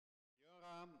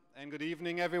And good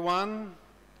evening, everyone.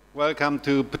 Welcome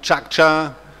to Pecha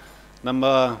Kucha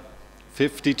number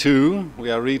 52. We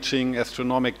are reaching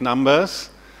astronomical numbers.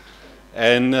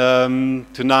 And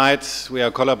tonight we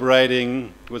are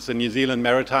collaborating with the New Zealand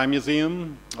Maritime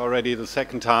Museum, already the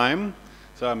second time.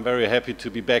 So I'm very happy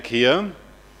to be back here.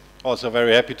 Also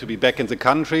very happy to be back in the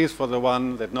countries. For the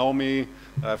one that know me,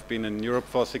 I've been in Europe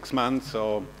for 6 months,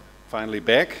 so finally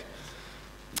back.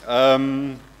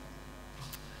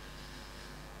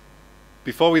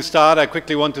 Before we start, I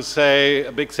quickly want to say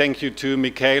a big thank you to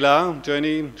Michaela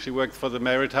Journey. She works for the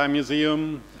Maritime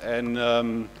Museum,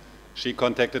 and she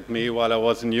contacted me while I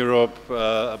was in Europe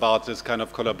about this kind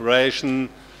of collaboration.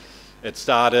 It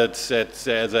started that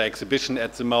there's an exhibition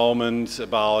at the moment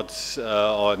about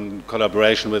on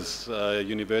collaboration with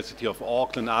University of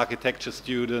Auckland architecture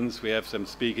students. We have them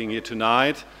speaking here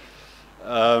tonight.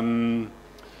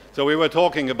 So we were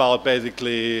talking about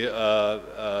basically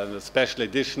the special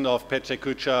edition of Pecha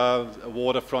Kucha, a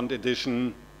Waterfront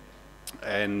edition,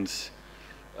 and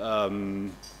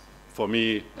for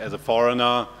me as a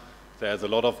foreigner, there's a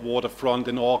lot of waterfront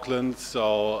in Auckland,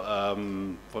 so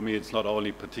for me it's not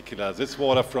only particular this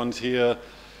waterfront here,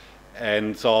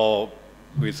 and so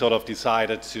we sort of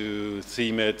decided to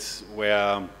theme it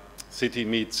where city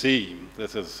meets sea.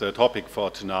 This is the topic for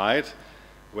tonight,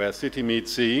 where city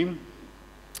meets sea.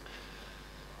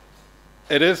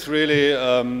 It is really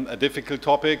a difficult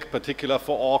topic, particular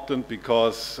for Auckland,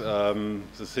 because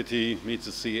the city meets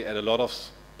the sea at a lot of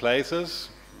places,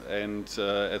 and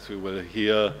as we will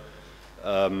hear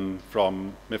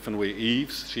from Myfanwy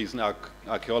Eaves, she's an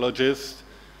archeologist.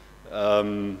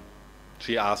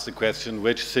 She asked the question,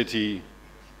 which city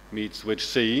meets which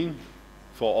sea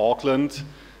for Auckland?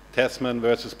 Tasman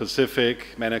versus Pacific,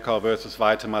 Manukau versus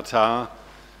Waitemata,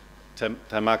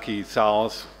 Tamaki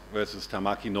South versus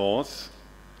Tamaki North.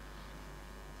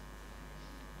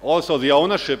 Also, the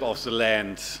ownership of the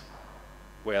land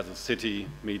where the city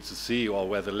meets the sea, or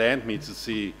where the land meets the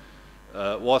sea,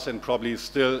 was and probably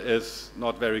still is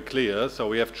not very clear. So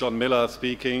we have John Miller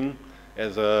speaking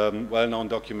as a well-known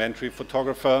documentary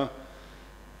photographer,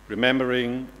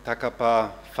 remembering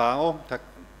Takaparawhau,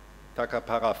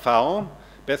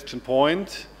 Bastion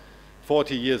Point,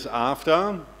 40 years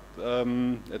after.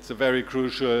 It's a very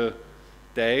crucial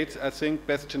date, I think,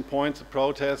 Bastion Point, the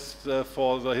protest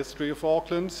for the history of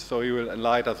Auckland, so he will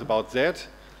enlighten us about that.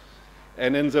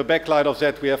 And in the backlight of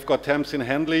that, we have got Tamsin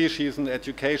Hanly. She's an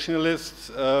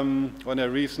educationalist on a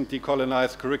recent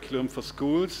decolonised curriculum for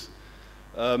schools,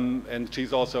 and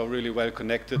she's also really well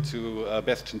connected to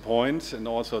Bastion Point and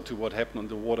also to what happened on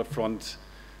the waterfront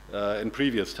in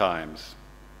previous times.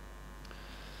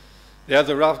 There's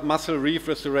a mussel reef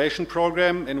restoration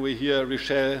program, and we hear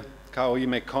Richelle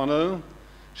McConnell.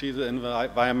 She's an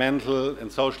environmental and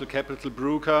social capital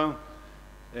broker,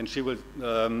 and she will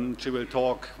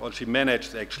talk, or she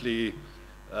managed actually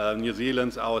New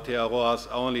Zealand's Aotearoa's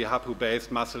only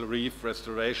hapu-based mussel reef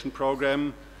restoration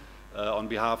program on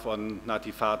behalf of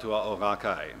Ngāti Whātua o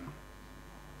Rakai.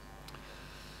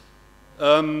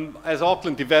 As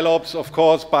Auckland develops, of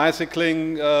course,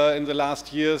 bicycling in the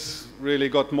last years really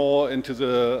got more into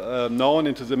the known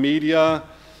into the media.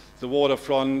 The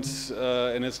waterfront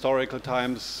in historical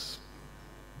times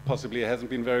possibly hasn't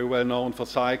been very well known for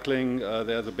cycling.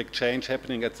 There's a big change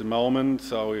happening at the moment,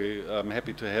 so I'm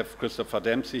happy to have Christopher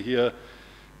Dempsey here,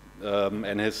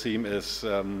 and his theme is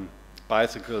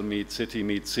Bicycle meets City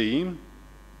meets Sea.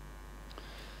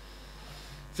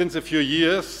 Since a few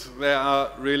years, there are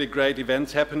really great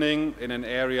events happening in an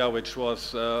area which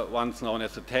was once known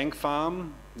as the Tank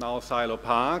Farm, now Silo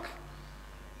Park.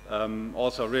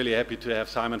 Also really happy to have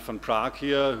Simon van Praag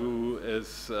here, who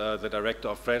is the director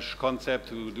of Fresh Concept,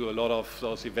 who do a lot of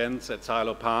those events at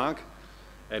Silo Park.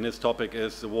 And his topic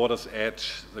is the Water's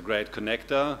Edge, the Great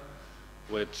Connector,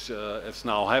 which is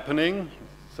now happening.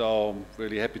 So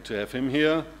really happy to have him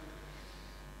here.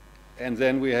 And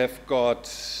then we have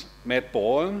got Matt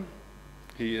Ball.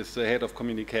 He is the head of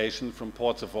communication from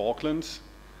Ports of Auckland.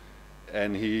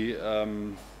 And he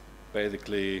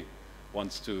basically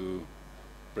wants to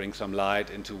bring some light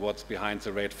into what's behind the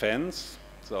red fence.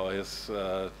 So his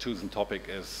chosen topic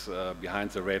is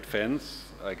behind the red fence.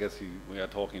 I guess we are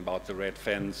talking about the red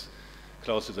fence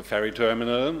close to the ferry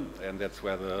terminal, and that's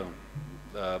where the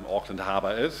Auckland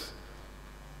Harbour is,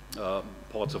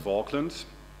 Ports of Auckland.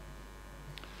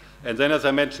 And then, as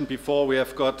I mentioned before, we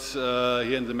have got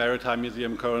here in the Maritime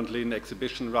Museum currently an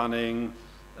exhibition running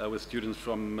with students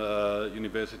from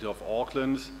University of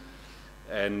Auckland.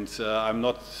 And I'm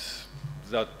not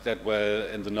that well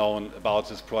in the known about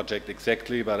this project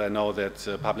exactly, but I know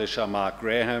that publisher Mark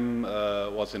Graham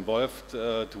was involved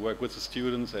to work with the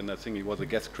students, and I think he was a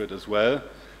guest crit as well.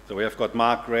 So we have got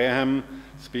Mark Graham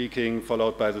speaking,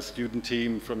 followed by the student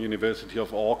team from University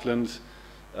of Auckland,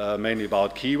 mainly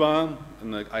about KIWA,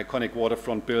 an iconic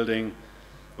waterfront building,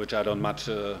 which I don't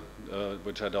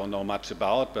know much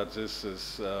about, but this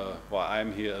is why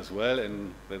I'm here as well,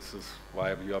 and this is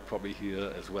why you are probably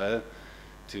here as well,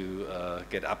 to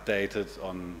get updated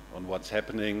on what's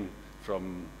happening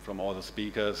from all the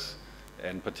speakers,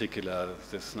 and particular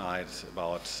this night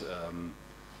about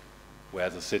where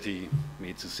the city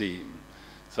meets the sea.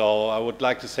 So I would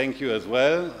like to thank you as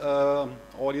well,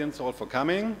 audience, all for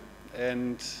coming,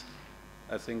 and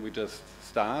I think we just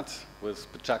start with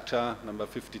Pecha Kucha number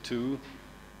 52.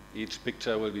 Each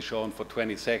picture will be shown for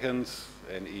 20 seconds,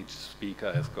 and each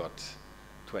speaker has got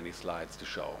 20 slides to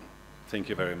show. Thank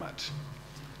you very much.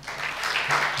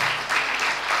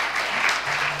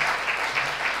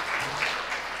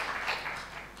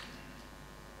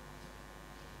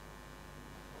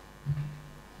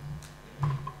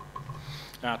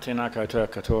 Tēnā koutou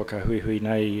katoa ka hui hui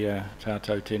nei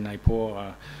tātou tēnei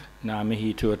pō nā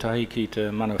mihi tuatahi ki te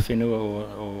mana whenua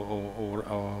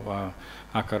o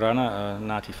Akarana,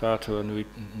 Ngāti Whātua Nui,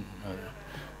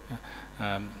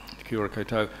 kia ora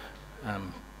koutou.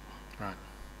 Right.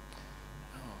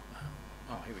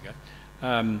 Oh, here we go.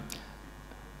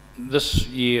 This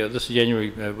year, this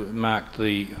January, marked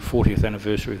the 40th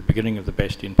anniversary of the beginning of the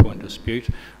Bastion Point dispute,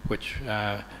 which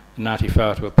Ngāti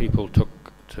Whātua people took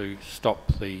to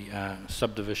stop the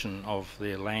subdivision of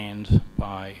their land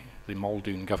by the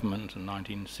Muldoon government in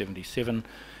 1977,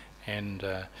 and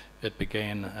it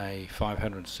began a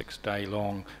 506-day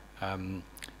long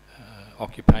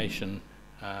occupation.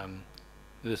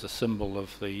 There's a symbol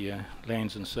of the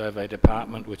Lands and Survey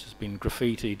Department, which has been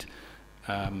graffitied,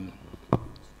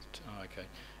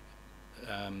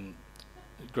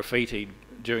 graffitied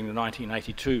during the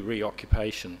 1982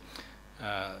 reoccupation.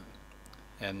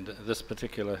 And this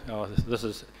particular, this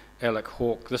is Alec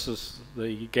Hawke. This is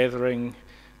the gathering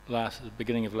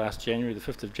beginning of last January, the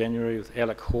 5th of January, with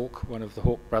Alec Hawke, one of the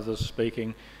Hawke brothers,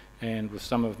 speaking, and with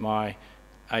some of my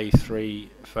A3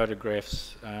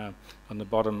 photographs on the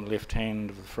bottom left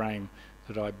hand of the frame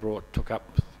that I took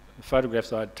up the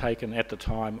photographs I'd taken at the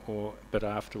time or a bit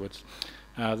afterwards.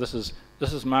 This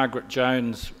is Margaret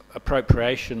Jones'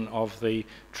 appropriation of the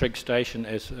Trigg Station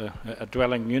as a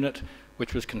dwelling unit,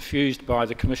 which was confused by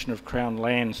the Commissioner of Crown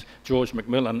Lands, George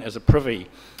Macmillan, as a privy,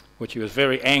 which he was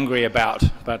very angry about.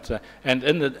 But and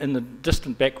in the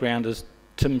distant background is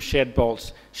Tim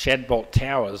Shadbolt's Shadbolt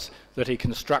Towers that he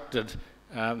constructed,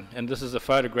 and this is a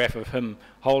photograph of him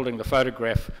holding the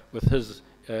photograph with his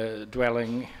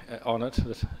dwelling on it.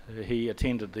 He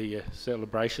attended the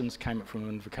celebrations, came up from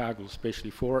Invercargill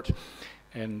especially for it,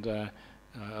 and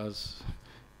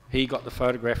he got the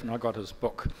photograph and I got his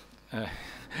book.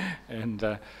 And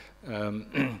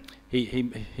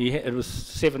it was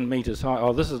 7 metres high.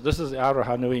 Oh, this is the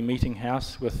Arohanui meeting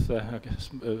house with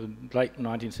late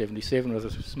 1977 with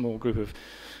a small group of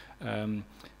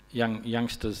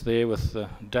youngsters there with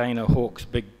Dana Hawke's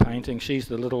big painting. She's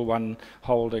the little one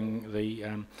holding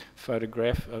the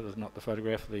photograph, not the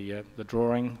photograph, the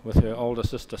drawing, with her older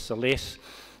sister Celeste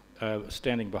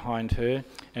standing behind her,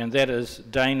 and that is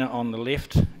Dana on the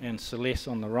left and Celeste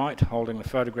on the right, holding the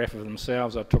photograph of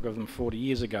themselves I took of them 40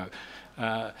 years ago.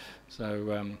 They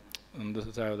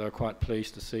were quite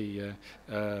pleased to see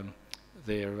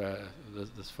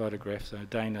this photograph, so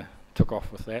Dana took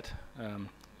off with that.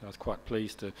 I was quite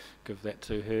pleased to give that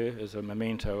to her as a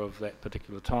memento of that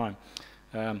particular time.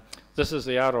 This is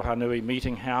the Arohanui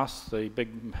meeting house, the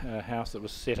big house that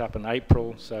was set up in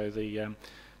April, so the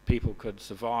people could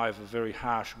survive a very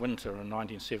harsh winter in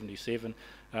 1977.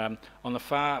 On the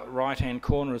far right-hand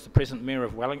corner is the present Mayor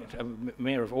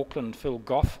of Auckland, Phil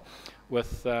Goff,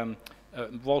 with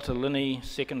Walter Linney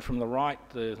second from the right,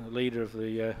 the leader of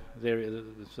the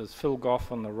there's Phil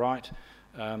Goff on the right,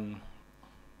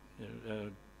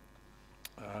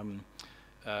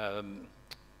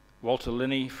 Walter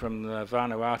Linney from the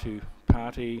Vanuatu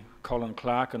Party, Colin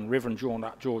Clark, and Reverend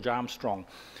George Armstrong.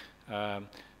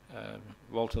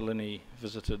 Walter Linney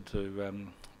visited to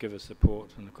give us support,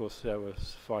 and of course they were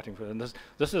fighting for it. And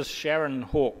this is Sharon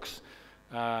Hawke's,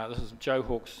 this is Joe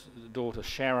Hawke's daughter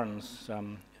Sharon's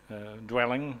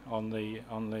dwelling on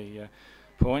the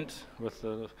point with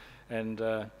the, and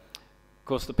of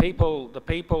course the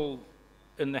people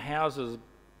in the houses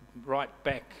right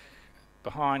back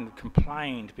behind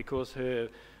complained because her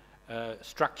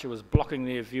structure was blocking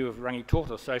their view of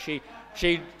Rangitoto. So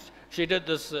she did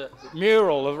this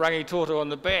mural of rangitoto on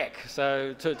the back,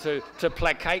 so to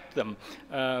placate them.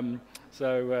 And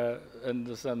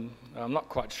there's, I'm not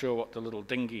quite sure what the little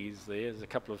dinghies there. There's a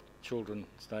couple of children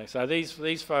staying. So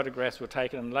these photographs were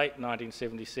taken in late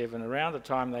 1977, around the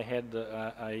time they had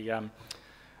a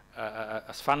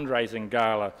fundraising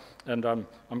gala. And I'm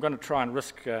going to try and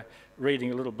risk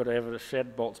reading a little bit out of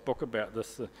Shadbolt's book about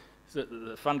this.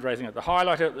 The fundraising. The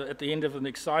highlight at the end of an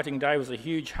exciting day was a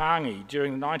huge hangi.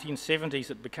 During the 1970s,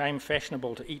 it became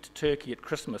fashionable to eat turkey at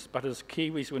Christmas, but as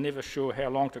Kiwis were never sure how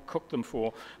long to cook them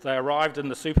for, they arrived in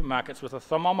the supermarkets with a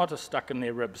thermometer stuck in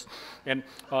their ribs, and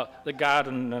the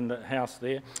garden and the house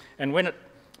there. And when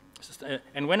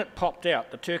it popped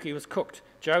out, the turkey was cooked.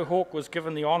 Joe Hawke was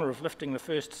given the honour of lifting the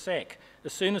first sack.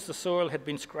 As soon as the soil had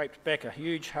been scraped back, a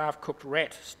huge half-cooked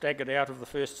rat staggered out of the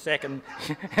first sack and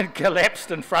collapsed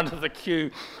in front of the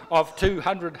queue of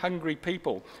 200 hungry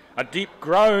people. A deep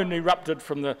groan erupted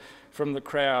from the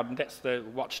crowd, and that's the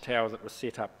watchtower that was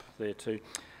set up there too.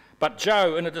 But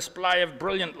Joe, in a display of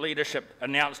brilliant leadership,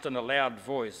 announced in a loud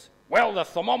voice, "Well, the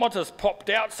thermometer's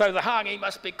popped out, so the hangi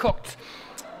must be cooked."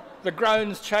 The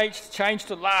groans changed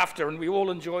to laughter, and we all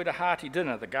enjoyed a hearty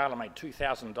dinner. The gala made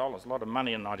 $2,000, a lot of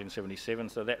money in 1977,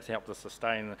 so that's helped us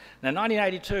sustain. Now, in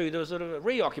 1982, there was sort of a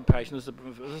reoccupation. This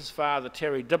is Father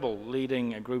Terry Dibble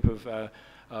leading a group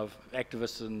of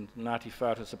activists and Ngāti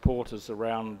Whātua supporters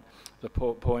around the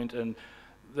point, and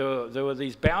there were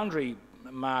these boundary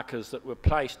markers that were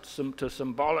placed to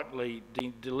symbolically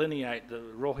delineate the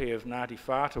rohe of Ngāti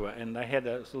Whātua, and they had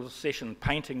a sort of session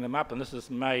painting them up, and this is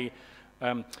May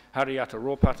Hariata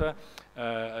Ropata,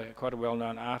 quite a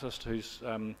well-known artist who's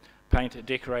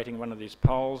decorating one of these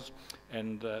poles,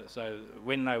 and so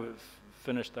when they were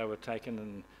finished, they were taken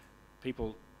and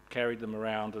people carried them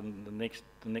around, and the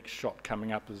next shot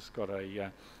coming up has got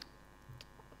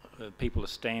people are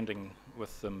standing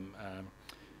with them.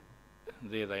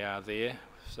 There they are there,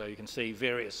 so you can see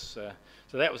various. So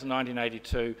that was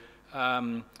 1982.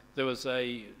 There was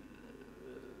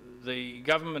the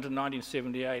government in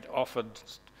 1978 offered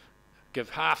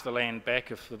give half the land back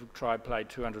if the tribe paid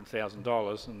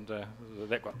 $200,000, and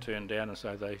that got turned down, and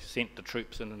so they sent the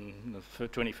troops in the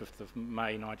 25th of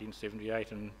May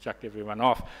 1978 and chucked everyone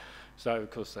off. So, of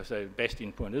course, they say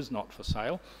Bastion Point is not for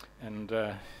sale, and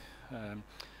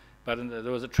but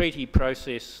there was a treaty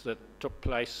process that took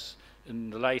place in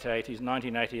the late 80s.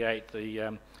 1988,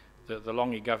 the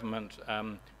Longi government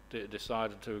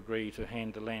decided to agree to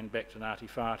hand the land back to Ngāti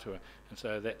Whātua, and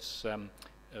so that's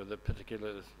the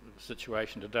particular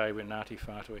situation today when Ngāti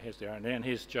Whātua has their own land.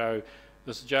 Here's Joe.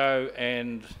 This is Joe,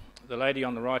 and the lady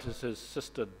on the right is his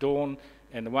sister Dawn,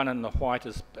 and the one in the white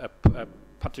is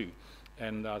Patu,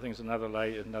 and I think there's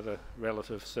another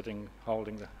relative sitting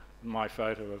holding my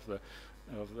photo of the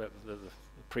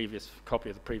previous copy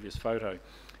of the previous photo,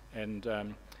 and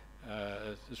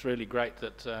it's really great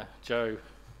that Joe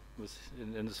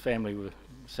and his family were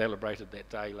celebrated that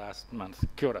day last month.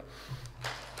 Kia ora.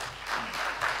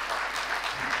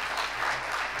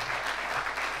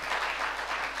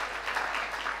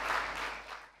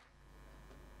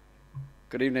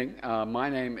 Good evening. My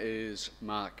name is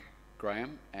Mark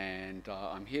Graham, and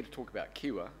I'm here to talk about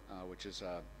KIWA, which is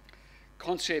a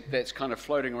concept that's kind of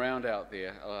floating around out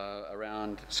there,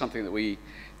 around something that we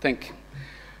think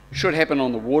should happen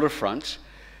on the waterfront.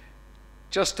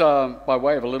 Just by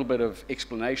way of a little bit of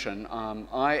explanation,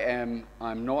 I'm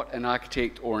not an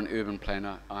architect or an urban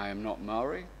planner. I am not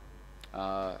Mauri,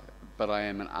 but I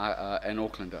am an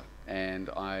Aucklander, and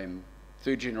I'm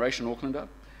third generation Aucklander,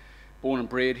 born and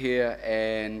bred here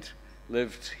and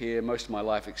lived here most of my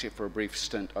life except for a brief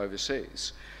stint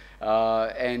overseas.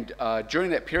 And during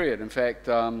that period, in fact,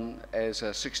 as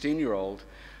a 16-year-old,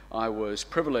 I was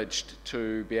privileged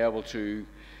to be able to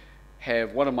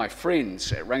have one of my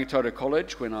friends at Rangitoto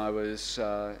College when I was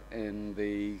in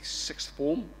the seventh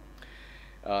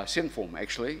form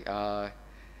actually,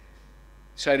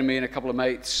 say to me and a couple of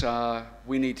mates,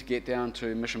 we need to get down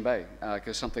to Mission Bay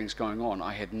because something's going on.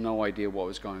 I had no idea what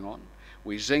was going on.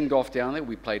 We zinged off down there,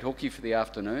 we played hooky for the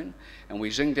afternoon, and we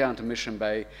zinged down to Mission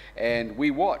Bay, and we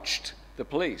watched the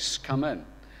police come in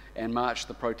and march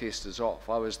the protesters off.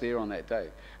 I was there on that day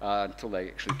until they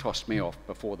actually tossed me off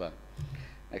before the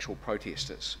actual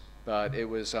protesters. But it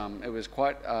was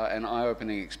quite an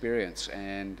eye-opening experience,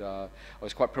 and I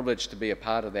was quite privileged to be a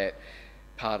part of that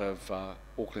part of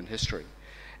Auckland history.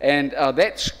 And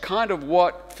that's kind of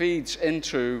what feeds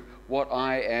into what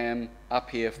I am up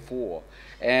here for.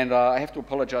 And I have to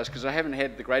apologize because I haven't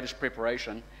had the greatest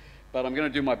preparation, but I'm going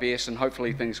to do my best, and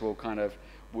hopefully things will kind of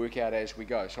work out as we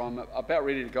go. So I'm about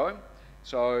ready to go.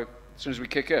 So as soon as we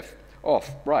kick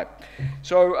off. Right.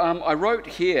 So I wrote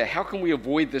here, how can we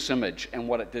avoid this image and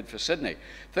what it did for Sydney?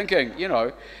 Thinking, you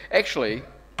know, actually,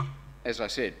 as I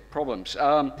said, problems.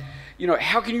 You know,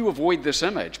 how can you avoid this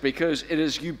image? Because it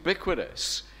is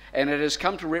ubiquitous and it has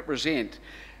come to represent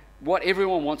what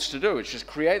everyone wants to do. It's just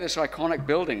create this iconic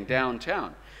building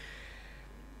downtown.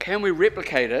 Can we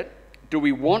replicate it? Do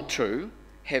we want to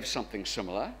have something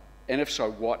similar? And if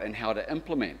so, what and how to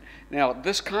implement? Now,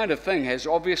 this kind of thing has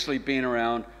obviously been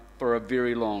around for a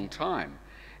very long time.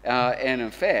 And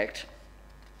in fact,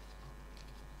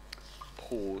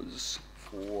 pause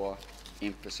for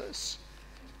emphasis,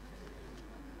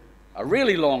 a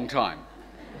really long time,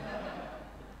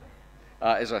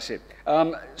 as I said.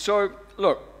 So,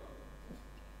 look,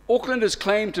 Auckland is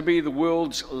claimed to be the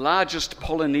world's largest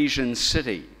Polynesian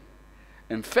city.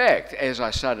 In fact, as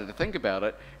I started to think about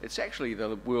it, it's actually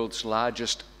the world's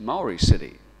largest Maori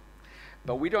city.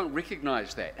 But we don't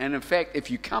recognize that. And in fact, if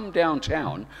you come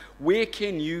downtown, where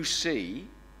can you see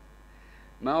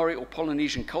Maori or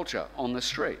Polynesian culture on the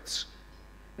streets?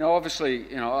 Now, obviously,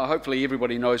 you know, hopefully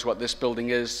everybody knows what this building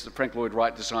is, the Frank Lloyd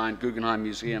Wright design, Guggenheim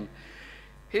Museum.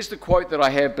 Here's the quote that I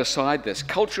have beside this.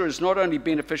 Culture is not only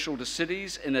beneficial to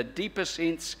cities, in a deeper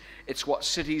sense, it's what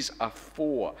cities are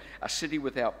for. A city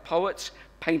without poets,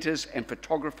 painters, and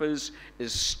photographers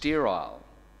is sterile.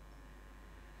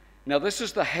 Now, this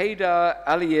is the Heydar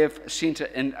Aliyev Center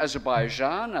in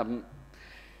Azerbaijan.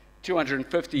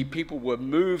 250 people were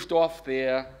moved off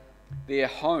their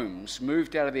homes,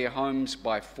 moved out of their homes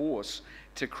by force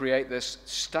to create this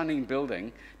stunning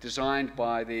building designed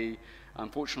by the,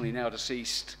 unfortunately now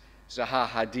deceased, Zaha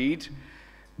Hadid.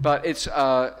 But it's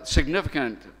a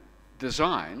significant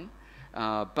design,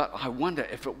 but I wonder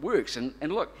if it works. And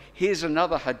look, here's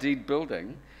another Hadid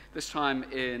building, this time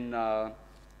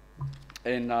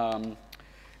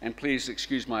and please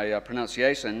excuse my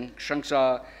pronunciation,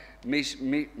 Shangsa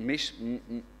Mesihu.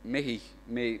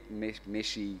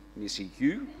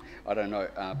 I don't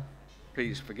know,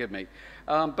 please forgive me.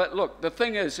 But look, the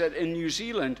thing is that in New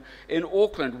Zealand, in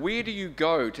Auckland, where do you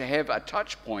go to have a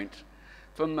touch point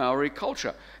for Maori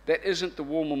culture? That isn't the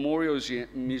War Memorial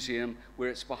Museum where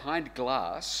it's behind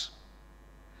glass,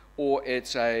 or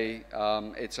it's a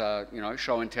you know,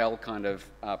 show and tell kind of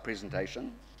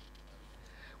presentation.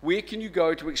 Where can you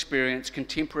go to experience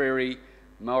contemporary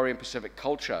Maori and Pacific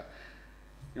culture?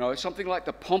 You know, something like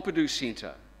the Pompidou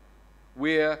Centre,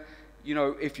 where, you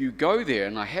know, if you go there,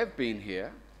 and I have been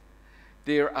here,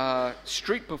 there are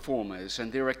street performers,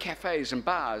 and there are cafes and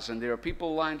bars, and there are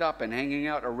people lined up and hanging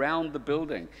out around the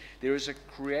building. There is a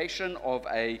creation of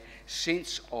a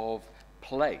sense of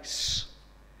place.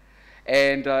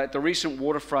 And at the recent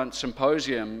Waterfront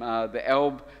Symposium, the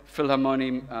Alb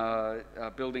Philharmonie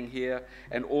building here,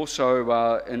 and also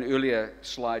an earlier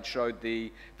slide showed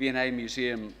the V&A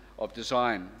Museum of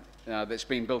Design that's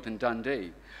been built in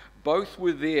Dundee. Both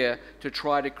were there to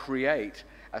try to create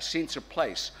a sense of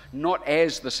place, not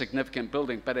as the significant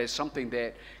building, but as something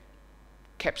that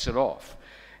caps it off.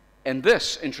 And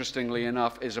this, interestingly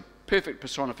enough, is a perfect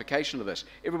personification of this.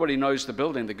 Everybody knows the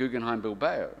building, the Guggenheim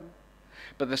Bilbao.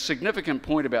 But the significant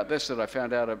point about this that I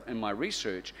found out in my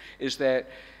research is that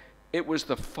it was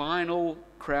the final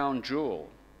crown jewel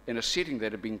in a setting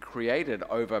that had been created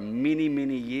over many,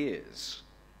 many years.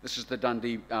 This is the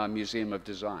Dundee Museum of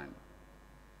Design.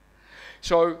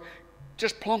 So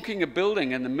just plonking a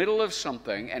building in the middle of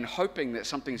something and hoping that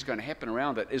something's going to happen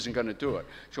around it isn't going to do it.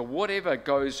 So whatever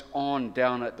goes on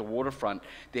down at the waterfront,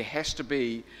 there has to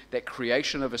be that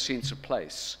creation of a sense of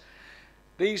place.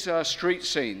 These are street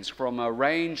scenes from a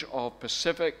range of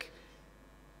Pacific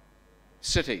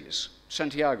cities: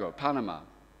 Santiago, Panama,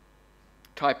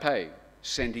 Taipei,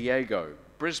 San Diego,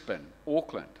 Brisbane,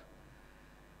 Auckland.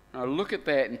 Now look at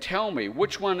that and tell me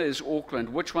which one is Auckland,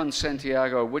 which one's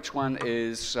Santiago, which one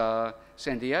is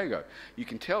San Diego. You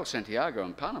can tell Santiago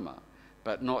and Panama,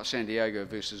 but not San Diego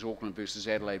versus Auckland versus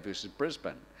Adelaide versus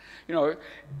Brisbane. You know,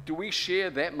 do we share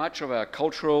that much of our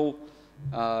cultural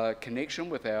connection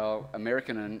with our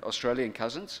American and Australian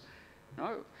cousins?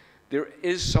 No. There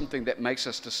is something that makes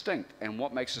us distinct, and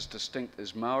what makes us distinct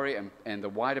is Maori and the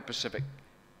wider Pacific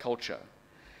culture.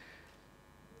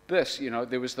 This, you know,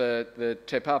 there was the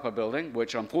Te Papa building,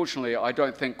 which unfortunately I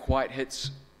don't think quite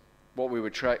hits what we were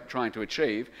trying to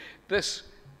achieve. This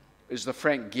is the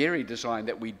Frank Gehry design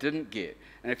that we didn't get.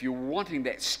 And if you're wanting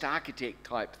that Starchitect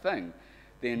type thing,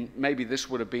 then maybe this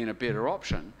would have been a better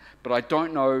option. But I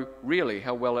don't know really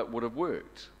how well it would have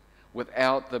worked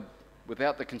without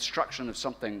the construction of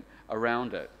something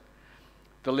around it.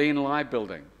 The Leena Lai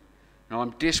building. Now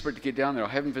I'm desperate to get down there. I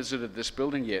haven't visited this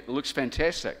building yet. It looks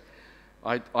fantastic.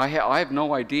 I have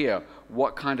no idea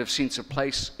what kind of sense of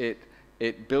place it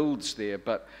it builds there,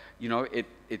 but you know,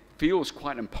 it feels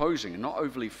quite imposing and not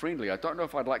overly friendly. I don't know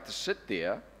if I'd like to sit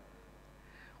there,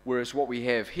 whereas what we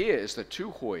have here is the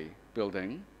Tuhoi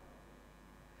building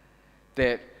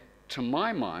that, to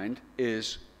my mind,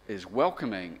 is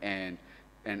welcoming and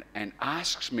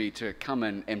asks me to come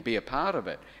in and be a part of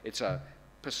it. It's a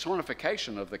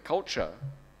personification of the culture.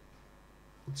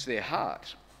 It's their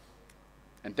heart.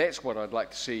 And that's what I'd like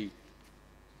to see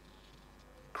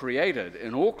created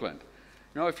in Auckland.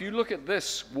 You know, if you look at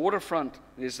this waterfront,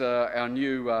 there's our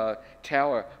new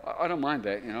tower. I don't mind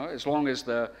that, you know, as long as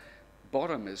the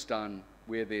bottom is done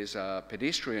where there's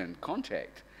pedestrian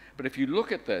contact. But if you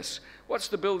look at this, what's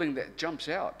the building that jumps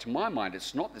out? To my mind,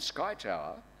 it's not the Sky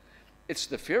Tower, it's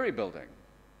the ferry building.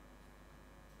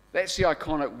 That's the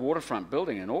iconic waterfront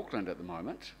building in Auckland at the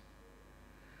moment.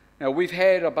 Now, we've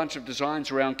had a bunch of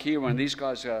designs around KIWA, and these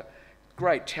guys are a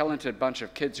great, talented bunch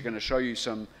of kids are going to show you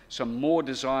some more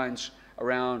designs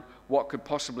around what could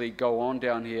possibly go on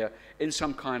down here in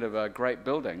some kind of a great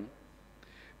building.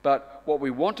 But what we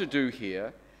want to do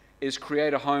here is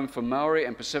create a home for Mauri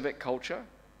and Pacific culture,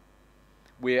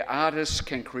 where artists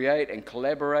can create and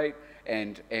collaborate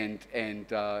and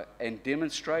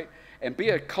demonstrate and be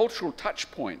a cultural touch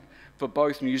point for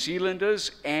both New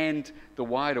Zealanders and the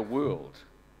wider world.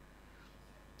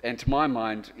 And to my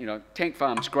mind, you know, Tank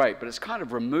Farm's great, but it's kind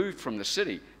of removed from the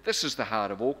city. This is the heart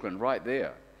of Auckland right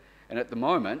there. And at the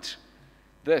moment,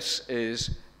 this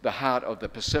is the heart of the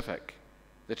Pacific,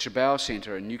 the Chibau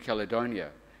Centre in New Caledonia,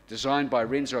 designed by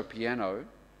Renzo Piano.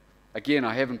 Again,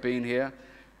 I haven't been here,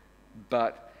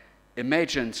 but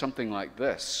imagine something like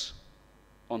this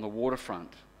on the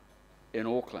waterfront in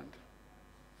Auckland,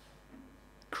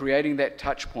 creating that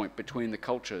touch point between the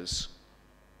cultures.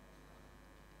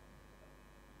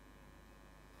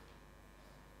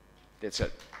 That's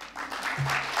it.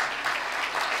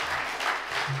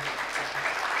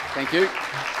 Thank you.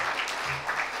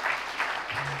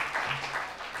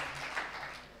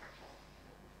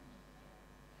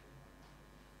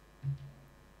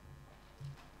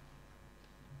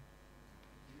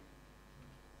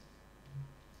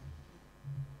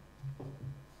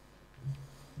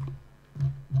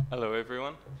 Hello,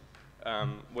 everyone.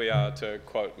 We are, to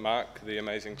quote Mark, the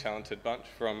amazing talented bunch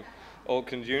from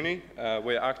Auckland Uni.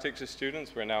 We're architecture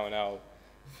students. We're now in our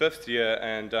 5th year,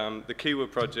 and the KIWA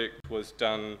project was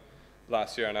done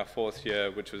last year in our 4th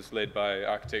year, which was led by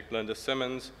architect Linda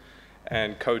Simmons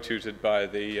and co-tutored by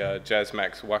the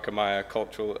Jasmax Wakamaya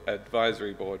Cultural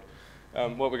Advisory Board.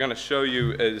 What we're going to show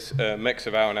you is a mix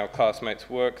of our and our classmates'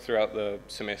 work throughout the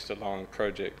semester-long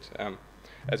project.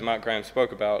 As Mark Graham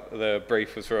spoke about, the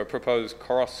brief was for a proposed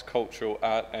cross-cultural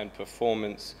art and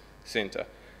performance centre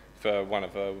for one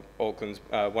of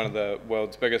the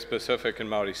world's biggest Pacific and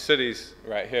Maori cities,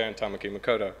 right here in Tamaki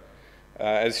Makaurau.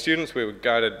 As students, we were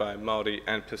guided by Maori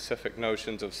and Pacific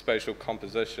notions of spatial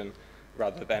composition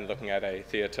rather than looking at a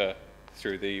theatre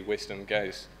through the Western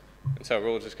gaze. And so we're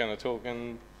all just going to talk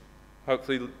and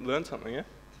hopefully learn something, yeah?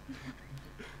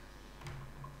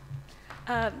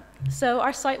 So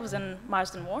our site was in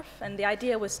Marsden Wharf, and the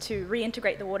idea was to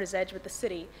reintegrate the water's edge with the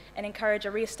city and encourage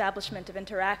a re-establishment of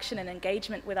interaction and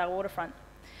engagement with our waterfront,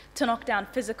 to knock down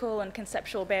physical and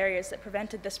conceptual barriers that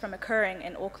prevented this from occurring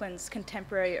in Auckland's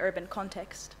contemporary urban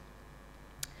context.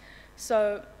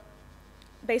 So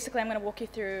basically, I'm going to walk you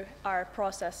through our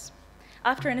process.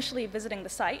 After initially visiting the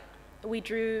site, we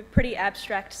drew pretty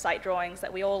abstract site drawings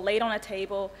that we all laid on a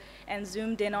table and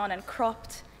zoomed in on and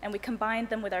cropped, and we combined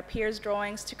them with our peers'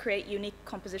 drawings to create unique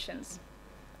compositions.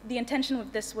 The intention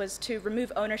of this was to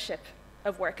remove ownership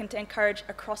of work and to encourage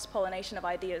a cross-pollination of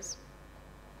ideas.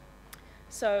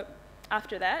 So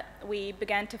after that, we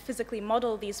began to physically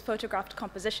model these photographed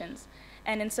compositions,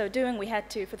 and in so doing, we had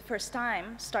to, for the first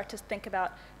time, start to think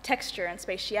about texture and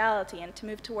spatiality and to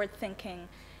move toward thinking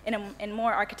in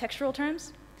more architectural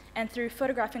terms. And through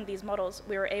photographing these models,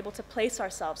 we were able to place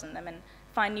ourselves in them and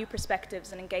find new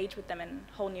perspectives and engage with them in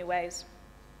whole new ways.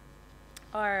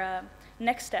 Our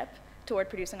next step toward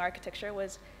producing architecture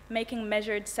was making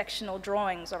measured sectional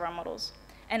drawings of our models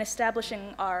and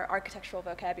establishing our architectural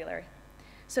vocabulary.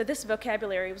 So this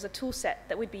vocabulary was a tool set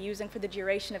that we'd be using for the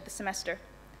duration of the semester.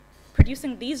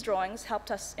 Producing these drawings helped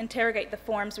us interrogate the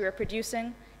forms we were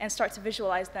producing and start to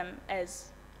visualize them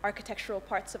as architectural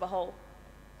parts of a whole.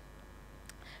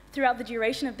 Throughout the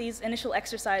duration of these initial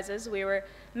exercises, we were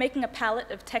making a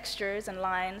palette of textures and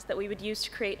lines that we would use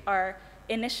to create our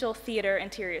initial theater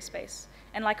interior space.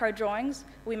 And like our drawings,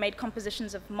 we made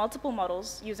compositions of multiple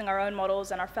models using our own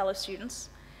models and our fellow students,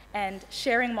 and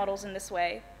sharing models in this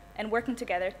way and working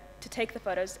together to take the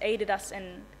photos aided us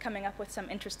in coming up with some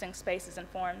interesting spaces and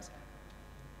forms.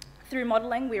 through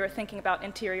modeling, we were thinking about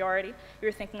interiority, we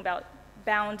were thinking about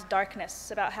bound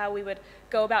darkness, about how we would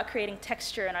go about creating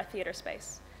texture in our theater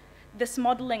space. This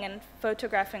modeling and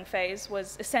photographing phase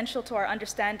was essential to our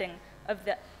understanding of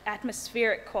the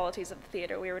atmospheric qualities of the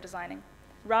theater we were designing.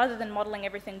 Rather than modeling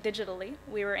everything digitally,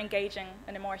 we were engaging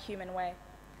in a more human way.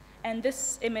 And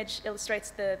this image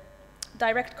illustrates the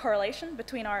direct correlation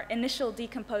between our initial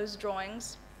decomposed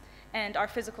drawings and our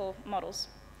physical models.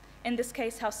 In this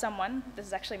case, how someone, this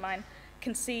is actually mine,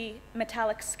 can see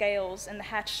metallic scales in the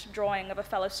hatched drawing of a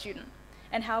fellow student,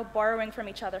 and how borrowing from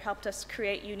each other helped us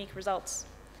create unique results.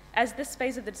 As this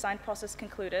phase of the design process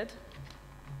concluded,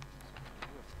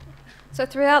 so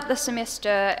throughout the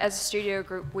semester, as a studio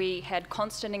group, we had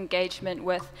constant engagement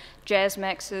with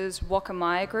JazzMax's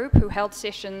Wakamaya group, who held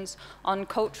sessions on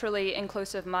culturally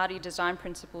inclusive Māori design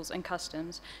principles and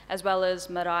customs, as well as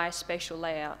marae spatial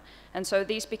layout. And so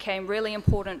these became really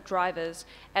important drivers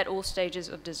at all stages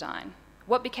of design.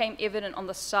 What became evident on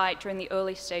the site during the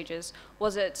early stages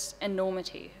was its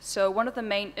enormity. So one of the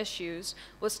main issues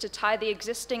was to tie the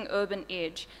existing urban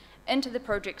edge into the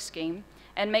project scheme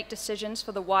and make decisions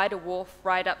for the wider wharf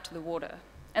right up to the water.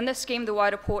 In this scheme, the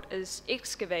wider port is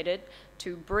excavated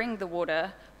to bring the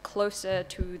water closer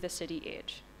to the city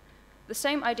edge. The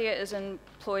same idea is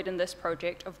employed in this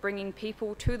project of bringing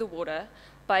people to the water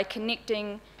by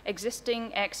connecting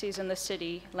existing axes in the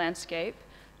city landscape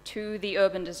to the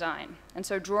urban design. And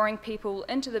so drawing people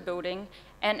into the building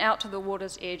and out to the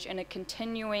water's edge in a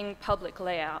continuing public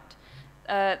layout.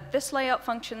 This layout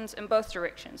functions in both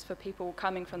directions for people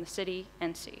coming from the city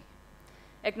and sea.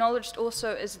 Acknowledged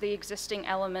also is the existing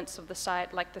elements of the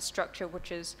site, like the structure which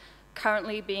is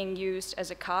currently being used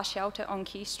as a car shelter on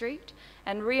Quay Street,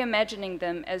 and reimagining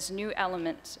them as new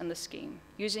elements in the scheme,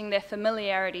 using their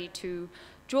familiarity to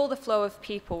draw the flow of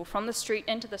people from the street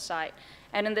into the site,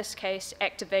 and in this case,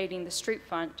 activating the street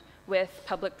front with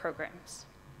public programs.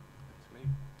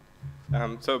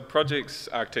 So projects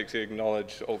architecture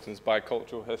acknowledge Auckland's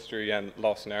bicultural history and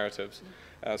lost narratives.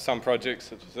 Some projects,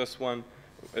 such as this one,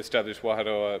 establish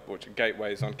waharoa, which are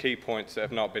gateways on key points that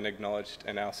have not been acknowledged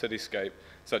in our cityscape,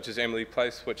 such as Emily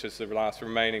Place, which is the last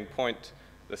remaining point,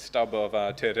 the stub of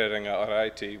Te Rerenga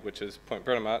Araiti, which is Point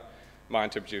Britomart,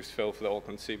 mined to produce fill for the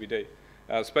Auckland CBD.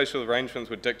 Spatial arrangements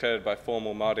were dictated by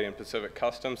formal Māori and Pacific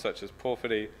customs, such as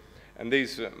porphyry, and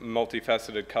these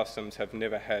multifaceted customs have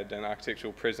never had an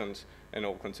architectural presence in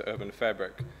Auckland's urban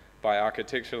fabric. By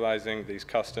architecturalizing these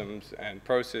customs and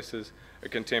processes, a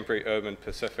contemporary urban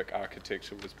Pacific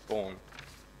architecture was born.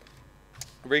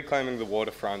 Reclaiming the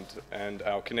waterfront and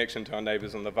our connection to our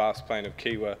neighbours on the vast plain of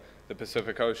KIWA, the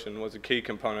Pacific Ocean, was a key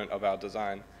component of our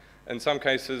design. In some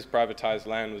cases, privatised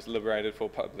land was liberated for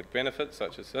public benefits,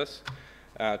 such as this,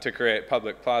 to create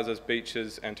public plazas,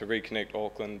 beaches, and to reconnect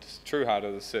Auckland's true heart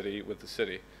of the city with the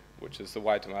city, which is the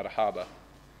Waitemata harbour.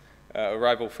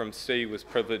 Arrival from sea was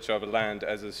privilege over land,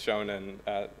 as is shown in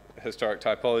historic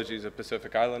typologies of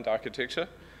Pacific Island architecture,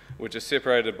 which is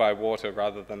separated by water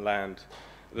rather than land.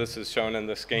 This is shown in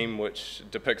the scheme, which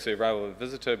depicts the arrival of a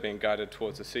visitor being guided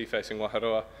towards a sea-facing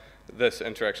waharoa. This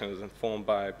interaction is informed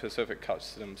by Pacific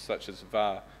customs such as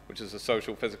va, which is a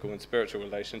social, physical, and spiritual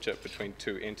relationship between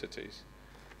two entities.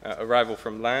 Arrival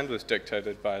from land was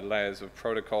dictated by layers of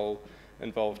protocol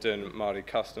involved in Māori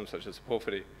customs such as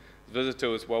porphyry. The visitor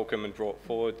was welcome and brought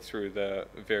forward through the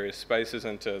various spaces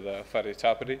into the whare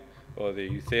tapiri, or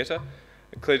the theatre.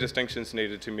 Clear distinctions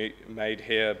needed to be made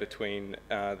here between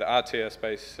the artea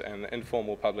space and the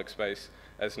informal public space,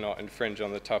 as not infringe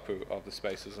on the tapu of the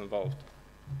spaces involved.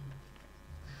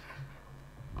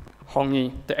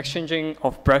 Hongi, the exchanging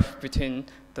of breath between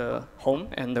the home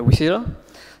and the visitor.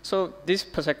 So this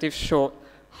perspective showed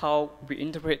how we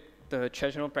interpret the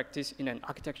traditional practice in an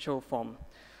architectural form.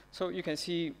 So you can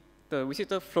see the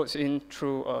visitor floats in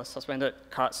through suspended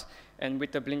carts and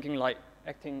with the blinking light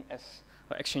acting as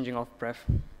exchanging of breath.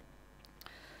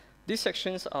 These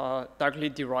sections are directly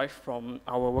derived from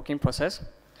our working process.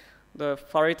 The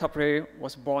whare tapiri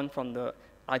was born from the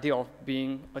idea of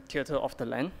being a theatre of the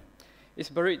land. It's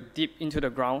buried deep into the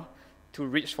ground to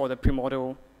reach for the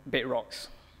primordial bedrocks,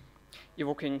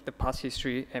 evoking the past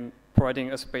history and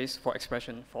providing a space for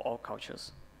expression for all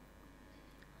cultures.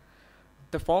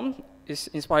 The form is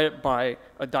inspired by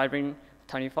a diving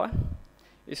taniwha.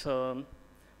 It's a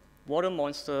water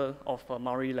monster of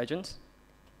Mauri legends.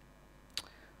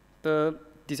 The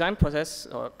design process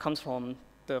comes from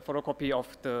the photocopy of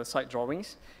the site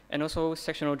drawings and also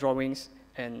sectional drawings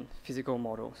and physical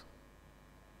models.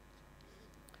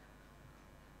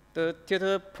 The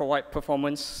theatre provides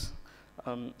performance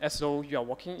as though you are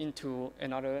walking into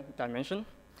another dimension.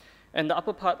 And the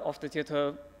upper part of the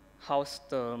theatre house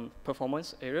the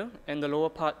performance area, and the lower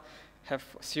part have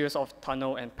a series of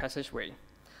tunnel and passageway.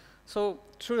 So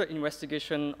through the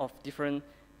investigation of different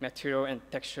material and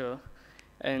texture,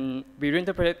 and we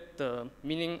reinterpreted the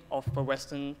meaning of a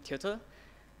Western theater,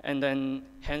 and then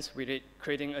hence we did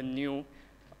creating a new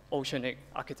oceanic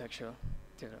architecture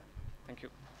theater. Thank you.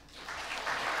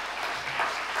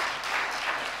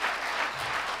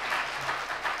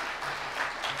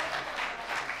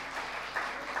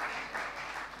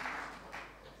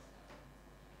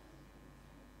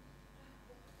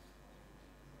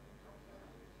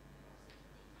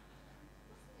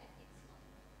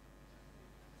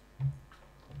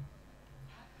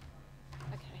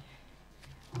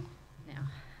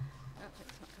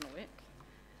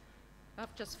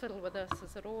 I've just fiddled with this.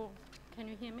 Is it all? Can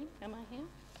you hear me? Am I here?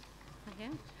 Am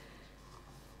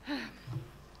I here?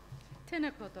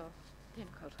 Tēnā koutou. Tēnā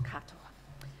koutou katoa.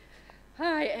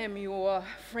 I am your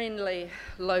friendly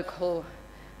local,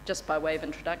 just by way of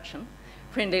introduction,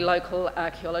 friendly local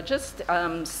archaeologist,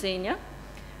 senior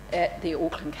at the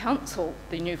Auckland Council,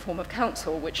 the new form of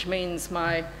council, which means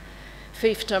my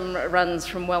fiefdom runs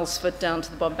from Wellsford down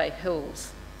to the Bombay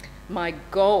Hills. My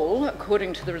goal,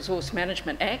 according to the Resource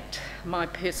Management Act, my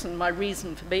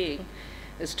reason for being,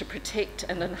 is to protect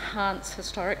and enhance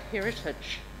historic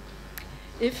heritage.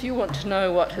 If you want to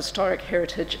know what historic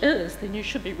heritage is, then you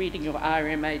should be reading your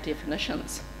RMA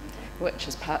definitions, which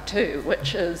is part 2,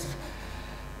 which is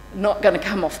not going to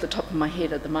come off the top of my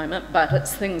head at the moment, but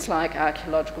it's things like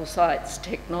archaeological sites,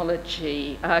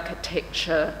 technology,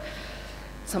 architecture.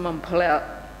 Someone pull out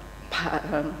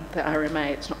the RMA,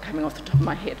 it's not coming off the top of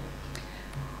my head.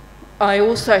 I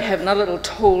also have another little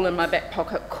tool in my back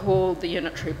pocket called the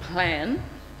Unitary Plan,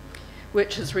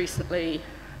 which has recently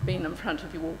been in front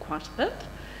of you all quite a bit.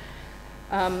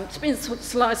 It's been sort of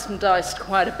sliced and diced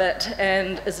quite a bit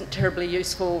and isn't terribly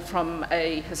useful from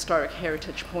a historic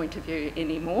heritage point of view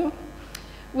anymore,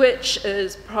 which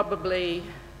is probably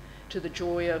to the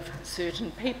joy of certain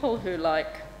people who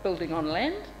like building on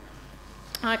land.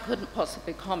 I couldn't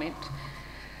possibly comment.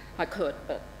 I could,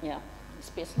 but yeah,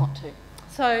 it's best not to.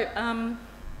 So,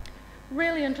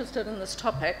 really interested in this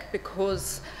topic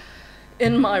because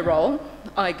in my role,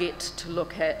 I get to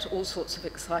look at all sorts of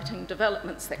exciting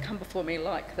developments that come before me,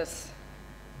 like this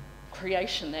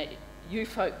creation that you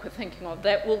folk were thinking of.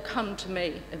 That will come to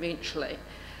me eventually.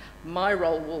 My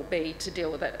role will be to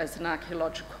deal with it as an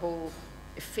archaeological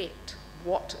effect.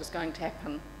 What is going to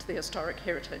happen to the historic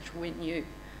heritage when you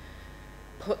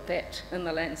put that in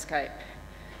the landscape?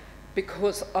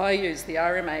 Because I use the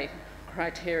RMA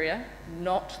criteria,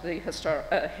 not the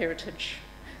Heritage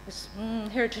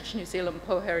New Zealand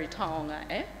Poheri Taonga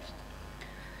Act.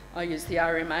 I use the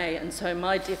RMA, and so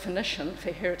my definition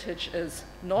for heritage is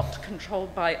not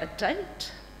controlled by a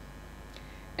date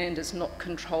and is not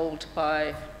controlled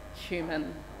by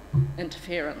human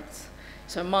interference.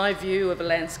 So my view of a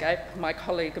landscape, my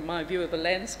colleague and my view of a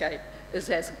landscape is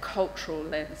as a cultural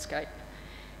landscape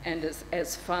and is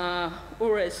as far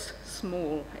or as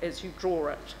small as you draw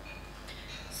it.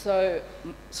 So,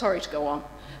 sorry to go on,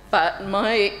 but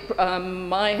my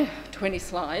 20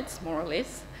 slides, more or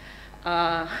less,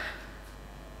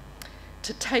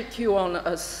 to take you on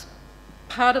a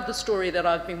part of the story that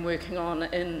I've been working on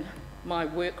in my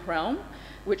work realm,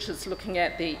 which is looking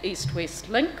at the East-West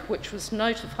link, which was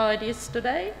notified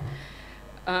yesterday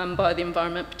by the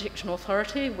Environment Protection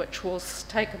Authority, which will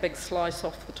take a big slice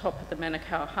off the top of the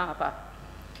Manukau harbour.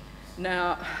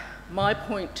 Now, my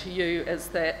point to you is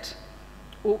that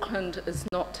Auckland is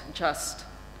not just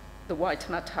the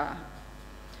Waitemata.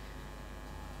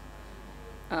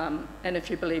 And if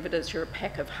you believe it is, you're a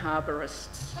pack of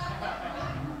harbourists.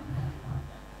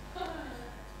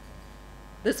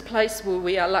 This place where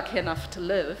we are lucky enough to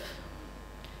live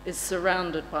is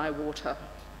surrounded by water.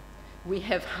 We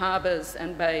have harbours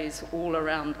and bays all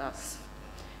around us.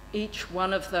 Each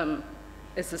one of them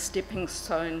is a stepping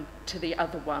stone to the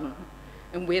other one.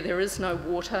 And where there is no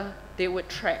water, there were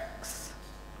tracks.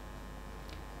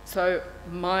 So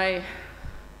my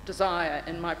desire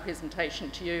in my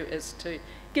presentation to you is to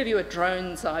give you a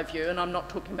drone's eye view, and I'm not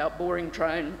talking about boring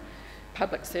drone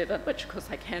public servant, which of course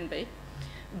I can be,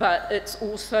 but it's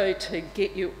also to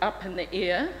get you up in the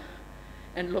air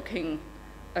and looking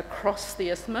across the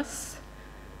isthmus,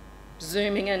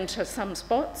 zooming into some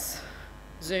spots,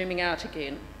 zooming out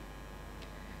again.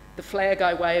 The flag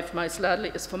I wave most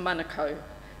loudly is for Manukau,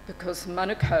 because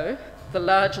Manukau, the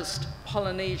largest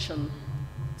Polynesian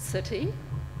city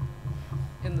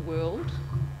in the world.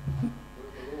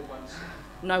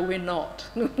 No, we're not.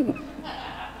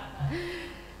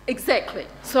 Exactly.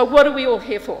 So what are we all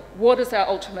here for? What is our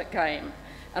ultimate game?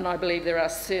 And I believe there are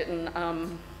certain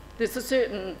There's a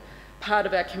certain part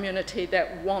of our community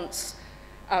that wants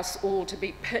us all to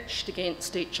be pitched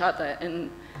against each other in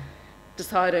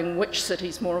deciding which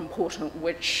city's more important,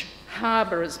 which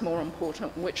harbour is more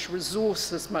important, which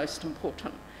resource is most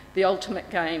important. The ultimate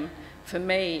game for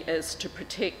me is to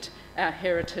protect our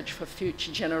heritage for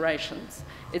future generations.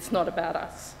 It's not about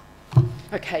us.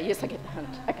 Okay, yes, I get the hint.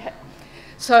 Okay.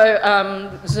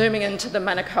 So, zooming into the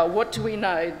Manukau, what do we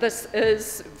know? This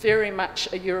is very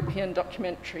much a European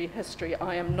documentary history.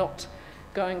 I am not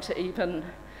going to even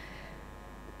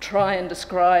try and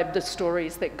describe the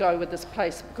stories that go with this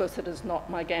place because it is not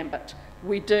my gambit.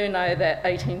 We do know that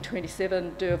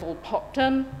 1827, D'Urville popped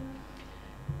in.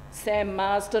 Sam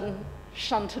Marsden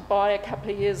shunted by a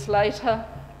couple of years later.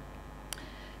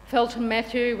 Felton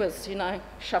Matthew was, you know,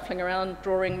 shuffling around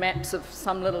drawing maps of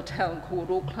some little town called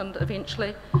Auckland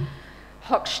eventually.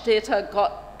 Hochstetter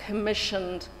got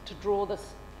commissioned to draw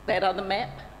that other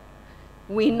map.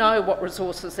 We know what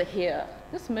resources are here.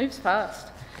 This moves fast.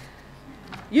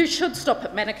 You should stop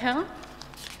at Manukau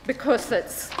because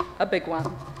it's a big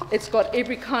one. It's got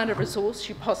every kind of resource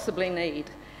you possibly need.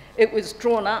 It was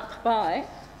drawn up by,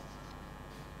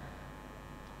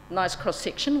 nice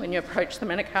cross-section when you approach the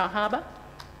Manukau harbour,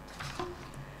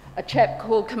 a chap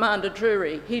called Commander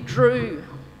Drury. He drew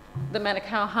the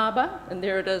Manukau harbour, and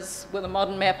there it is with a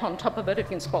modern map on top of it, if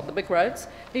you can spot the big roads.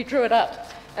 He drew it up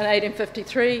in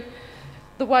 1853.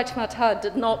 The Waitemata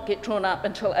did not get drawn up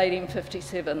until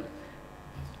 1857.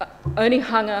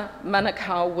 Onehunga,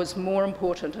 Manukau was more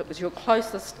important. It was your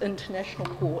closest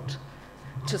international port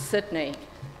to Sydney.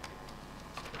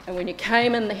 And when you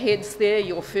came in the heads there,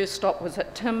 your first stop was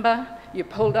at Timber. You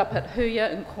pulled up at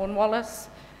Huia in Cornwallis.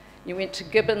 You went to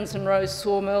Gibbons and Rose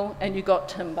Sawmill, and you got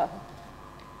timber.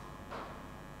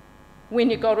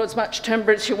 When you got as much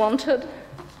timber as you wanted,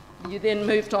 you then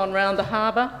moved on round the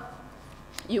harbour.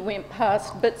 You went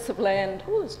past bits of land,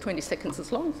 oh, it's 20 seconds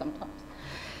as long sometimes,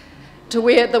 to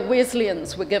where the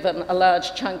Wesleyans were given a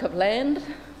large chunk of land,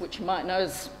 which you might know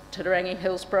as Titirangi,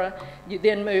 Hillsborough. You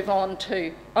then move on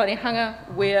to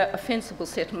Onehunga, where a fencible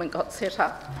settlement got set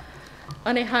up.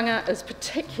 Onehunga is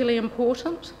particularly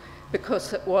important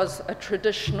because it was a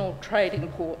traditional trading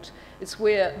port. It's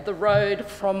where the road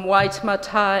from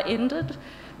Waitemata ended.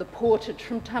 The portage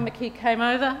from Tamaki came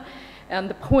over, and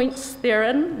the points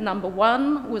therein, number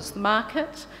 1 was the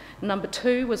market, number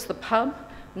 2 was the pub,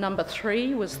 number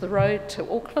 3 was the road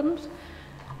to Auckland,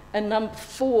 and number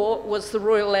 4 was the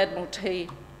Royal Admiralty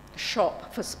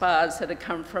shop for spars that had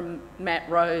come from Matt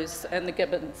Rose and the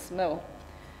Gibbons Mill.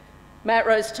 Matt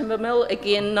Rose Timber Mill,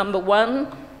 again, number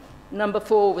 1. Number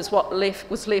 4 was what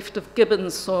was left of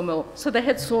Gibbons sawmill. So they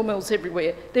had sawmills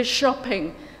everywhere. There's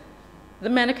shopping. The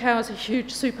Manukau is a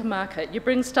huge supermarket. You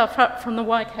bring stuff up from the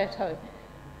Waikato.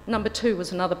 Number 2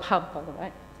 was another pub, by the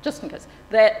way, just in case.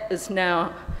 That is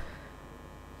now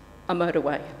a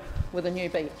motorway with a new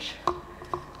beach.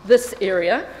 This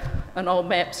area, an old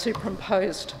map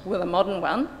superimposed with a modern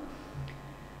one,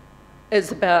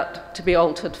 is about to be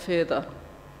altered further.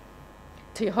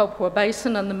 Te Hopua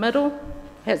Basin in the middle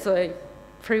has a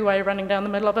freeway running down the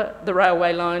middle of it. The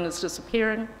railway line is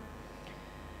disappearing.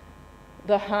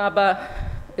 The harbour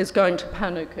is going to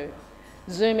Manukau.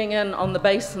 Zooming in on the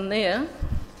basin there,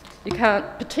 you can't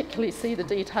particularly see the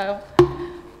detail,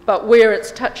 but where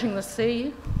it's touching the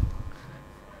sea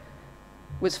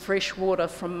was fresh water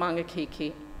from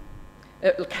Mangakiki.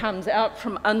 It comes out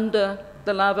from under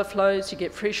the lava flows, you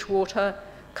get fresh water,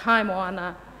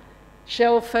 kaimoana,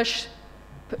 shellfish,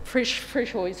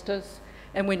 fresh oysters,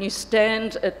 and when you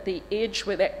stand at the edge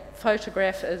where that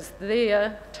photograph is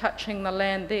there, touching the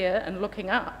land there and looking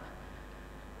up,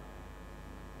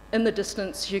 in the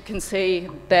distance you can see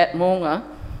that maunga,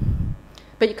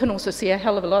 but you can also see a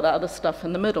hell of a lot of other stuff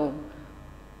in the middle,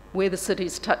 where the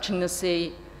city's touching the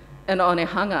sea in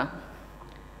Onehunga.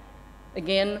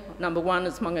 Again, number 1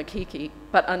 is Mangakiki,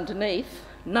 but underneath,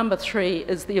 number 3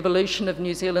 is the evolution of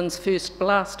New Zealand's first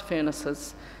blast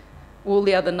furnaces. All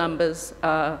the other numbers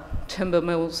are timber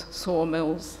mills,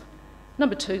 sawmills.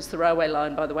 Number 2 is the railway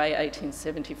line, by the way,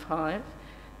 1875.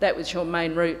 That was your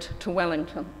main route to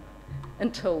Wellington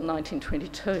until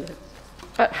 1922.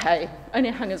 But hey,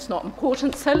 Onehunga's not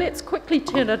important, so let's quickly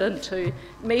turn it into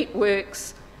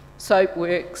meatworks,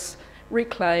 soapworks,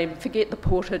 reclaim, forget the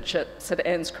portage at St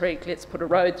Anne's Creek, let's put a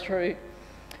road through,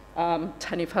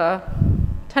 Taniwha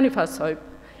soap.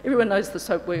 Everyone knows the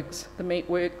soapworks, the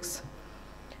meatworks,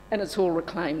 and it's all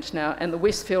reclaimed now, and the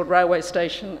Westfield railway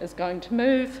station is going to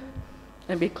move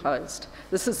and be closed.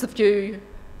 This is the view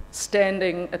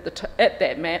standing at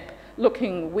that map,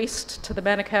 looking west to the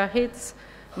Manukau heads.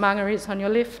 Mangari's on your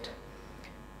left.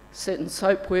 certain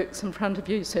soap works in front of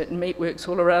you, certain meat works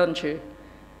all around you.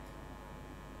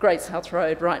 Great South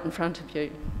Road right in front of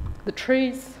you. The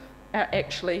trees are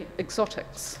actually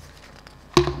exotics,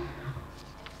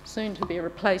 soon to be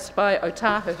replaced by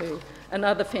Otahuhu,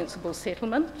 another fensible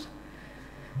settlement.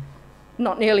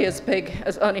 Not nearly as big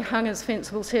as Onehunga's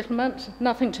fensible settlement,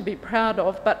 nothing to be proud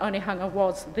of, but Onehunga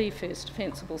was the first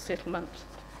fensible settlement.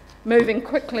 Moving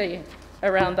quickly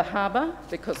around the harbour,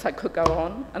 because I could go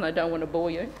on and I don't want to bore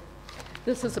you.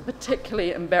 This is a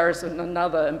particularly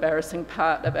another embarrassing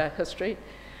part of our history,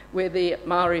 where the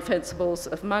Maori fencibles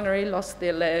of Mangere lost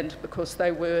their land because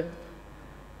they were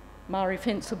Maori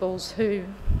fencibles who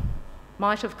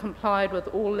might have complied with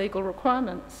all legal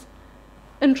requirements.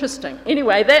 Interesting.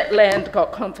 Anyway, that land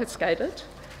got confiscated,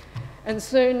 and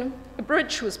soon a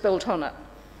bridge was built on it.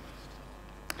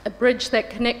 A bridge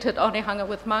that connected Onehunga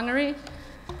with Mangere,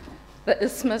 the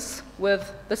isthmus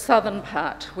with the southern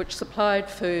part, which supplied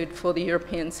food for the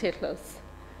European settlers.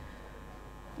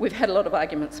 We've had a lot of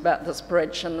arguments about this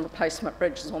bridge and replacement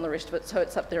bridges and all the rest of it, so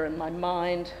it's up there in my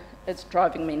mind. It's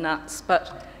driving me nuts,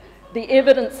 but the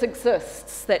evidence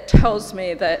exists that tells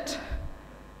me that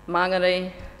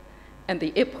Mangere and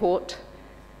the airport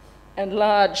and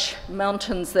large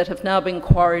mountains that have now been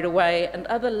quarried away and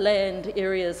other land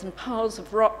areas and piles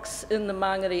of rocks in the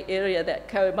Mangere area that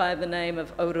go by the name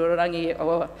of Orurangi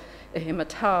or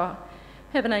Waitemata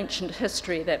have an ancient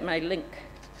history that may link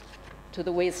to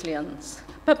the Wesleyans.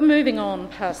 But moving on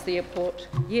past the airport,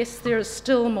 yes, there is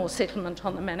still more settlement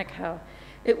on the Manukau.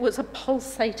 It was a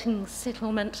pulsating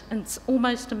settlement and it's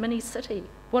almost a mini city.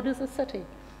 What is a city?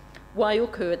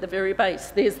 Waiuku at the very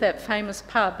base. There's that famous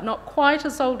pub, not quite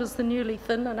as old as the newly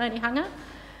thin in Onehunga,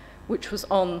 which was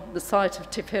on the site of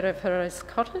Te Wherewhare's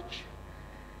cottage.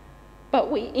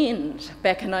 But we end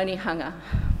back in Onehunga.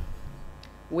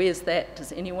 Where's that?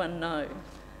 Does anyone know?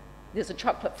 There's a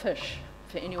chocolate fish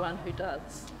for anyone who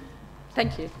does.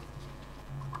 Thank you.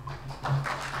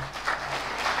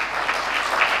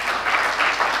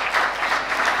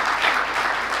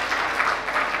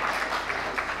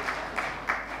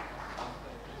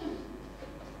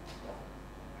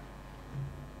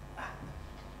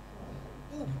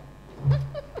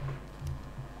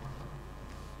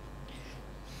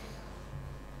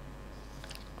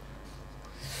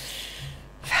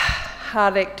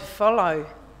 Hard act to follow.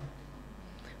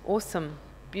 Awesome.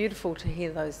 Beautiful to hear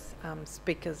those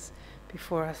speakers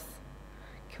before us.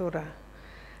 Kia ora.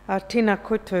 Tēnā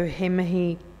koutou he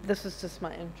mihi. This is just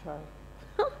my intro.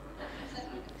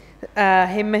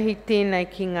 He mihi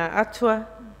tēnei ki ngā atua,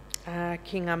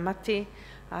 ki ngā mate,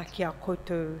 ki a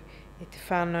koutou e te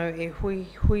whānau e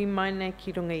hui mai nei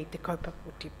ki runga I te kaupapa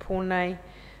o te pōnei.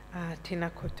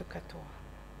 Tēnā koutou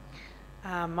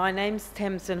katoa. My name's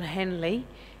Tamsin Hanly.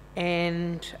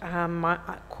 And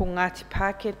ko Ngāti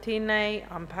Pākehā tēnei,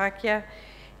 I'm Pākehā,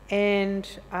 and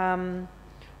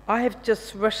I have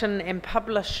just written and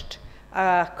published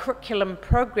a curriculum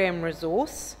program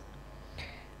resource,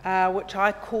 which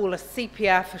I call a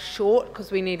CPR for short,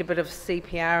 because we need a bit of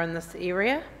CPR in this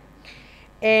area.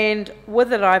 And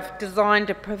with it I've designed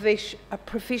a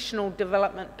professional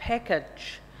development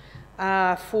package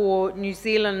for New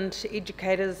Zealand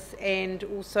educators and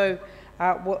also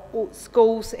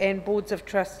schools and boards of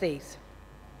trustees.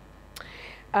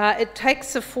 It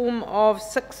takes the form of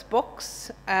 6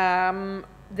 books that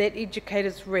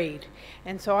educators read,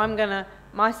 and so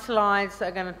my slides are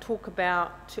going to talk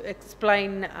about, to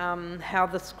explain how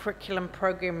this curriculum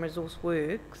program resource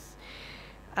works.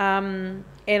 And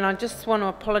I just want to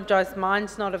apologise,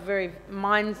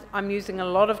 I'm using a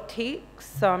lot of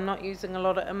text, so I'm not using a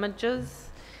lot of images.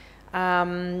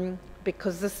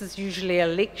 Because this is usually a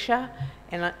lecture,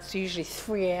 and it's usually a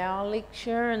 3-hour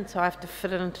lecture, and so I have to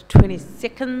fit it into 20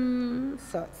 seconds.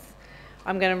 So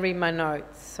I'm going to read my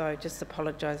notes, so just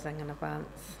apologising in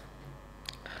advance.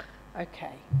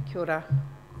 Okay, kia ora.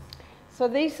 So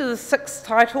these are the 6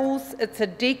 titles. It's a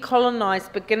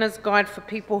decolonised beginner's guide for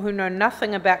people who know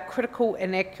nothing about critical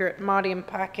and accurate Māori and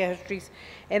Pākehā histories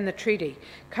and the treaty,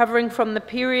 covering from the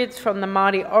periods from the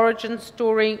Māori origin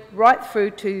story right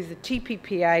through to the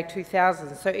TPPA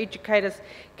 2000, so educators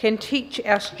can teach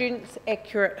our students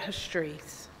accurate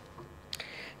histories.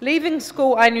 Leaving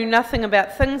school, I knew nothing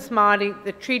about things Māori,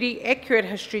 the treaty, accurate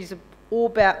histories, all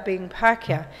about being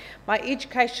Pākehā. My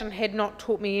education had not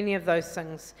taught me any of those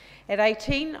things. At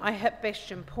 18, I hit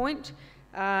Bastion Point,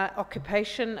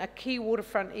 occupation, a key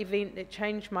waterfront event that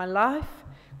changed my life,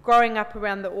 growing up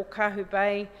around the Ōkahu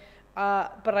Bay,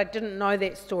 but I didn't know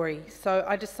that story. So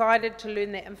I decided to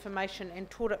learn that information and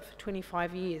taught it for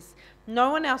 25 years.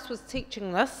 No one else was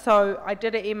teaching this, so I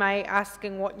did an MA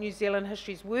asking what New Zealand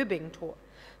histories were being taught.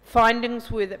 Findings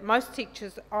were that most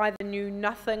teachers either knew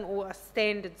nothing or a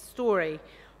standard story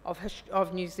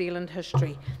of New Zealand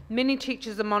history. Many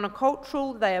teachers are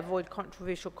monocultural, they avoid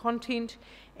controversial content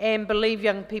and believe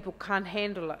young people can't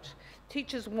handle it.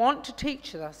 Teachers want to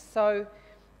teach this,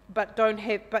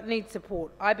 but need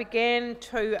support. I began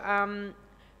to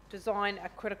design a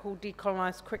critical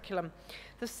decolonised curriculum.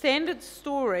 The standard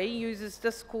story uses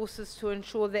discourses to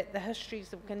ensure that the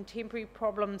histories of contemporary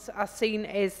problems are seen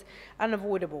as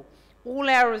unavoidable. All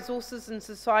our resources in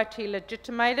society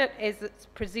legitimate it as it's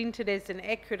presented as an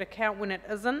accurate account when it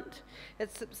isn't.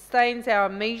 It sustains our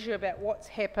amnesia about what's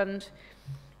happened.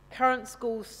 Current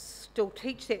schools still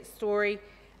teach that story,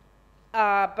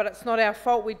 but it's not our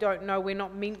fault we don't know, we're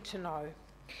not meant to know.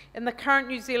 In the current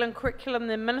New Zealand curriculum,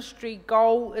 the ministry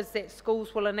goal is that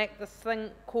schools will enact this thing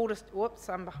called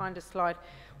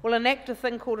enact a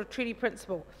thing called a treaty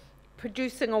principle,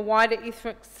 producing a wider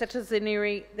ethnic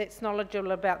citizenry that's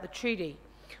knowledgeable about the treaty.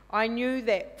 I knew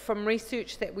that from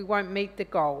research that we won't meet the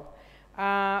goal.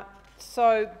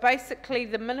 So basically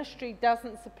the ministry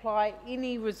doesn't supply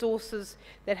any resources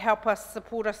that help us,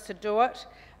 support us to do it,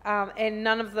 and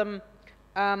none of them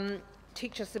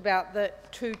teach us about the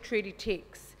two treaty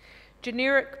texts.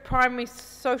 Generic primary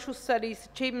social studies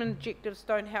achievement objectives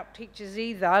don't help teachers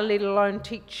either, let alone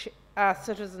teach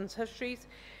citizens' histories.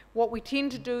 What we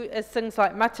tend to do is things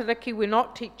like Matariki, we're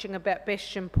not teaching about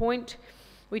Bastion Point.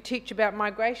 We teach about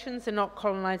migrations and not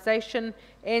colonisation.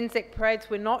 Anzac parades,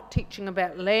 we're not teaching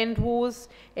about land wars.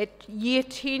 At year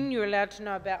 10, you're allowed to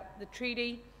know about the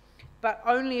treaty, but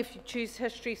only if you choose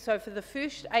history. So for the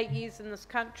first 8 years in this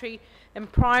country, in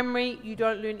primary, you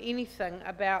don't learn anything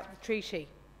about the treaty.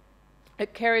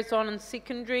 It carries on in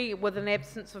secondary with an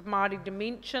absence of Māori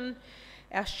dimension.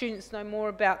 Our students know more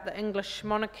about the English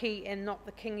monarchy and not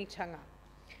the kingitanga.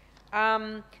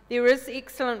 There is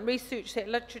excellent research, that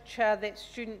literature that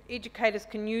student educators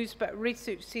can use, but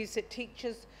research says that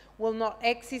teachers will not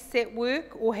access that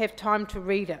work or have time to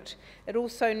read it. It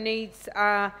also needs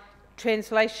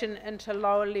translation into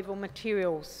lower level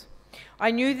materials.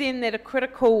 I knew then that a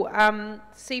critical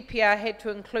CPR had to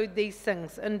include these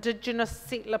things: Indigenous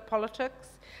settler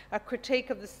politics, a critique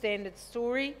of the standard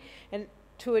story, and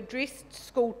to address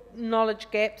school knowledge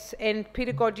gaps, and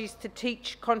pedagogies to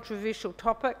teach controversial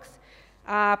topics,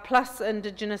 plus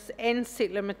Indigenous and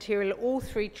settler material, all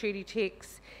three treaty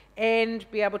texts, and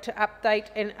be able to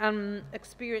update and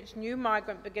experience new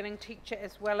migrant beginning teacher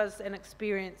as well as an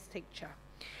experienced teacher.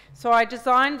 So I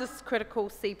designed this critical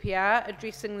CPR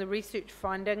addressing the research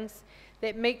findings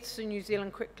that meets the New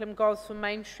Zealand curriculum goals for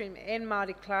mainstream and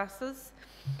Māori classes.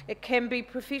 It can be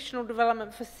professional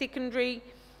development for secondary,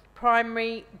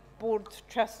 primary, board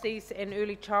trustees and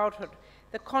early childhood.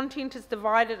 The content is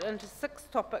divided into 6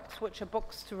 topics which are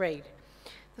books to read.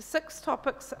 The 6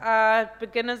 topics are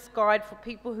beginner's guide for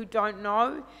people who don't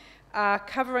know,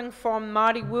 covering from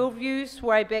Māori worldviews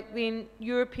way back then,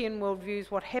 European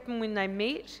worldviews, what happened when they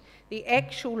met, the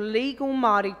actual legal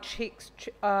Māori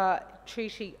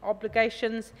treaty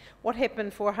obligations, what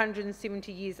happened for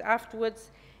 170 years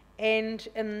afterwards,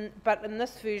 but in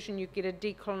this version you get a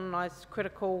decolonised,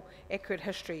 critical, accurate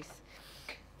histories.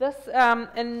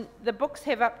 And the books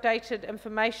have updated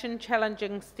information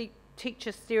challenging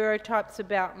teacher stereotypes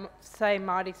about, say,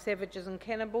 Māori savages and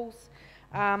cannibals,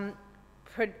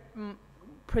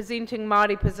 presenting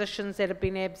Māori positions that have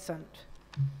been absent.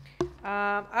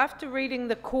 After reading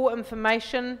the core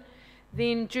information,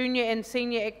 then junior and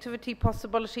senior activity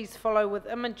possibilities follow with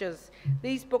images.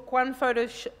 These book 1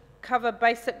 photos cover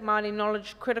basic Māori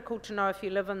knowledge critical to know if you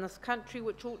live in this country,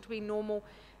 which ought to be normal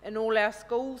in all our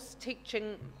schools,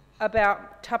 teaching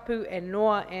about tapu and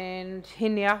noa and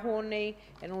hene ahoni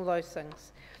and all those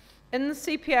things. In the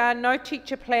CPR, no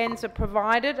teacher plans are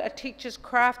provided. A teacher's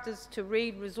craft is to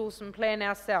read, resource and plan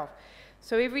ourselves.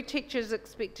 So every teacher is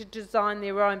expected to design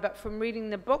their own, but from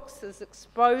reading the books is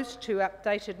exposed to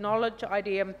updated knowledge,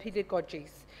 idea and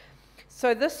pedagogies.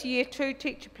 So this year, 2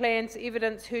 teacher plans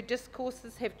evidence her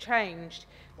discourses have changed.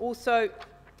 Also,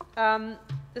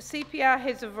 the CPR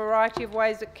has a variety of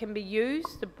ways it can be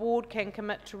used. The board can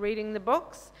commit to reading the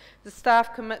books. The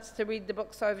staff commits to read the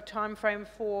books over time frame,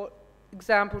 for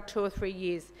example, 2 or 3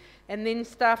 years. And then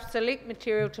staff select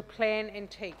material to plan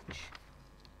and teach.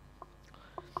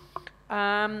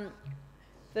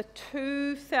 The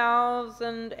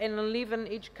 2011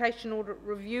 Education Audit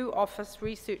Review Office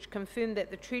research confirmed that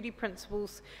the treaty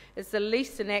principles is the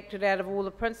least enacted out of all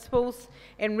the principles,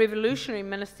 and revolutionary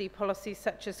ministry policies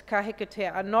such as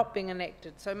kahikatea are not being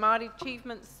enacted. So Māori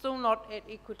achievement is still not at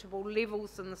equitable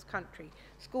levels in this country.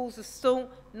 Schools are still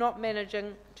not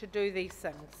managing to do these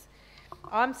things.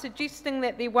 I'm suggesting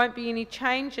that there won't be any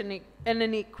change in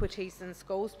inequities in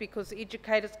schools because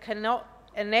educators cannot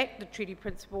enact the treaty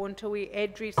principle until we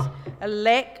address a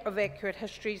lack of accurate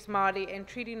histories, Māori and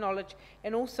treaty knowledge,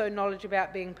 and also knowledge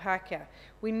about being Pākehā.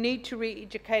 We need to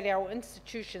re-educate our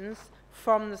institutions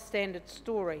from the standard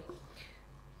story.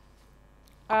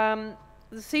 The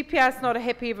CPR is not a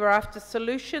happy ever after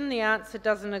solution. The answer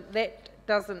doesn't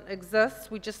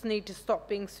exist. We just need to stop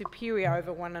being superior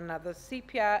over one another.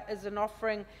 CPR is an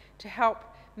offering to help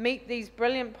meet these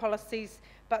brilliant policies,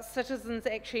 but citizens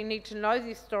actually need to know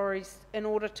these stories in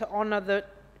order to honour the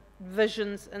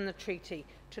visions in the treaty,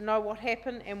 to know what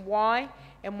happened and why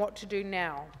and what to do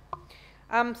now.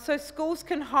 So schools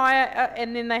can hire,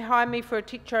 and then they hire me for a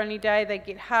teacher-only day. They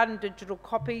get hard and digital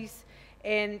copies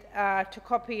and to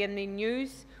copy and then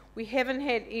use. We haven't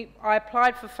had, I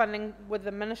applied for funding with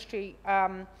the ministry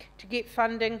to get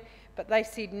funding, but they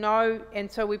said no,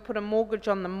 and so we put a mortgage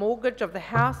on the mortgage of the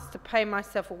house to pay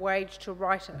myself a wage to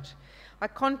write it. I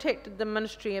contacted the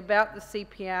ministry about the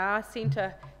CPR. I sent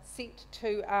a set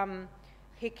to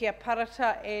Hekia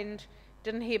Parata and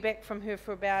didn't hear back from her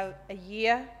for about a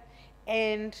year.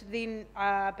 And then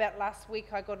about last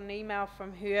week I got an email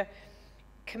from her,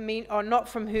 or not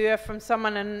from her, from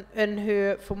someone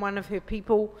from one of her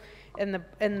people in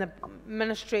the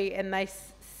ministry, and they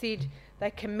said they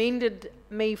commended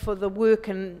me for the work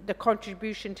and the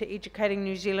contribution to educating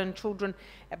New Zealand children,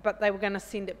 but they were going to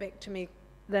send it back to me.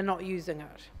 They're not using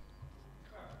it.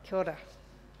 Kia ora.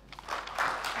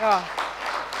 Oh.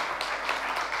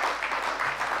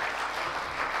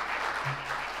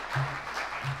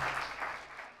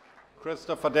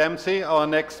 Christopher Dempsey, our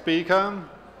next speaker.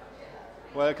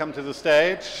 Welcome to the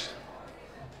stage.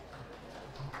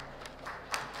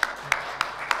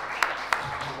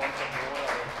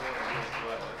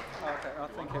 Okay,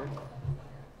 thank you.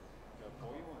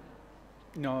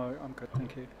 No, I'm good,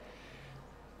 thank you.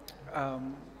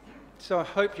 So I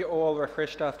hope you're all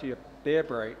refreshed after your beer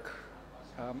break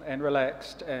and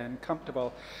relaxed and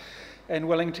comfortable and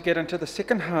willing to get into the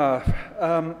second half.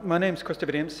 My name's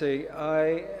Christopher Dempsey.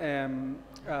 I am,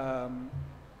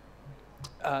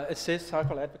 it says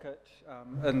cycle advocate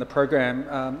in the program.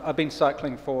 I've been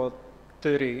cycling for past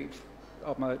 30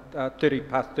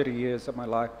 years of my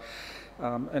life.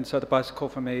 And so the bicycle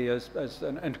for me is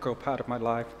an integral part of my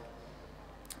life.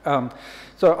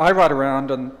 So I ride around,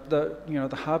 and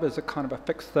the harbour is a kind of a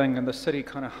fixed thing, and the city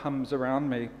kind of hums around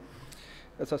me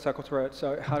as I cycle through it.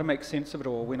 So how to make sense of it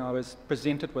all? When I was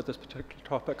presented with this particular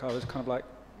topic, I was kind of like,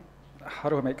 how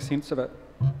do I make sense of it?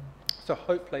 So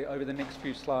hopefully over the next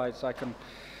few slides I can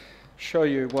show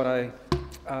you what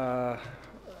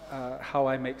how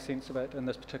I make sense of it in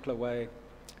this particular way.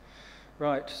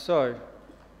 Right, so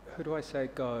who do I say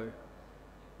go?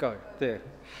 Go, there.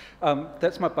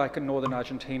 That's my bike in northern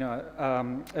Argentina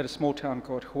at a small town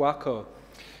called Huaco,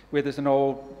 where there's an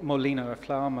old molino, a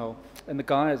flour mill, and the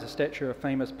guy is a statue of a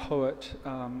famous poet,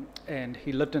 and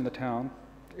he lived in the town,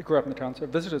 he grew up in the town, so I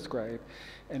visited his grave,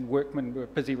 and workmen were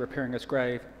busy repairing his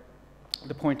grave.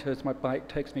 The point is, my bike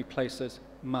takes me places,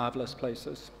 marvellous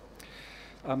places.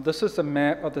 This is a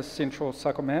map of the central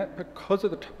cycle map. Because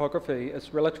of the topography,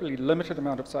 it's relatively limited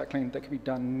amount of cycling that can be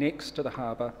done next to the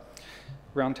harbour,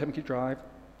 around Tamaki Drive,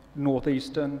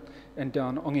 northeastern, and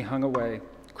down Onehunga Way.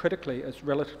 Critically, it's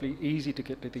relatively easy to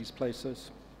get to these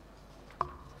places.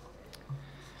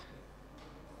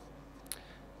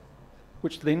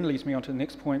 Which then leads me on to the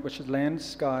next point, which is land,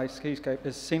 sky, skyscape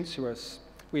is sensuous.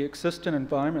 We exist in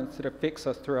environments that affects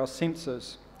us through our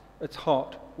senses. It's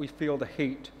hot, we feel the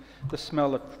heat, the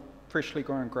smell of freshly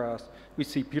grown grass. We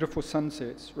see beautiful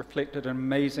sunsets reflected in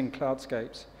amazing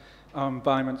cloudscapes. Our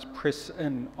environments press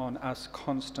in on us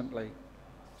constantly.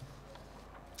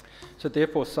 So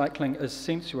therefore, cycling is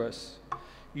sensuous.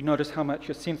 You notice how much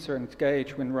your senses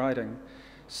engage when riding.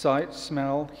 Sight,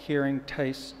 smell, hearing,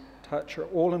 taste, touch are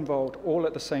all involved all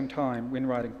at the same time when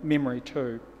riding. Memory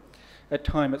too. At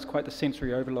times, it's quite the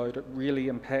sensory overload. It really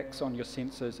impacts on your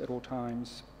senses at all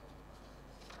times.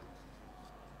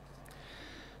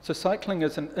 So cycling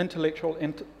is an intellectual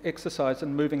exercise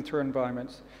in moving through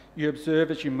environments. You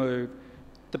observe as you move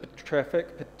the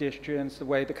traffic, pedestrians, the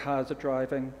way the cars are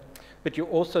driving, but you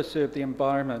also serve the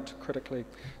environment critically.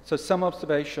 So some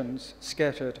observations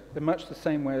scattered in much the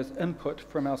same way as input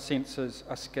from our senses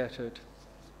are scattered.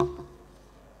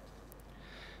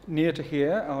 Near to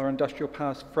here, our industrial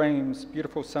past frames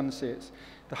beautiful sunsets,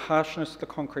 the harshness of the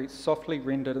concrete softly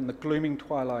rendered in the glooming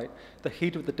twilight, the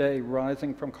heat of the day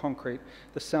rising from concrete,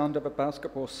 the sound of a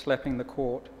basketball slapping the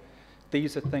court.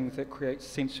 These are things that create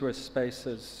sensuous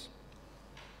spaces.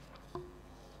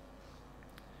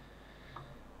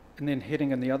 And then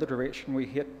heading in the other direction, we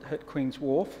hit Queen's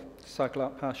Wharf, cycle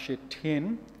up past Shed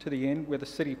 10 to the end where the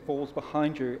city falls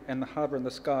behind you and the harbour in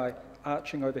the sky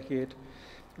arching overhead,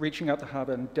 reaching up the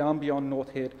harbour and down beyond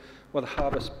North Head while the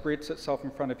harbour spreads itself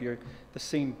in front of you. The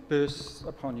scene bursts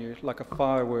upon you like a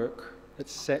firework. It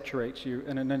saturates you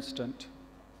in an instant.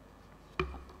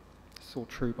 It's all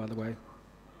true, by the way.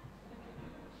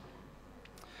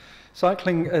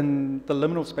 Cycling in the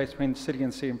liminal space between city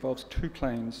and sea involves two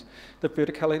planes, the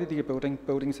verticality of your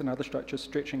buildings and other structures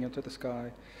stretching into the sky,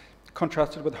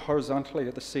 contrasted with horizontally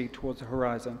at the sea towards the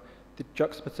horizon. The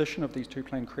juxtaposition of these two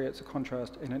planes creates a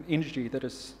contrast and an energy that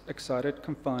is excited,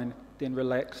 confined, then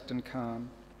relaxed and calm.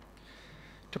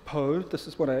 To Po, this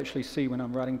is what I actually see when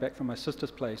I'm riding back from my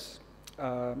sister's place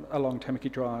along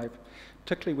Tamaki Drive,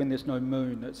 particularly when there's no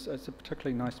moon. It's a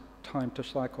particularly nice time to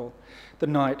cycle. The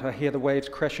night, I hear the waves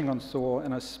crashing on shore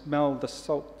and I smell the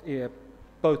salt air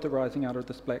both arising out of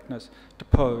this blackness. To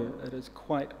Po, it is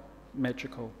quite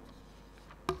magical.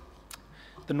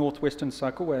 The northwestern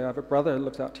cycleway, I have a brother who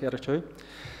lives out Te Aratu.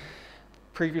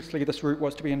 Previously, this route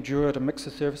was to be endured a mix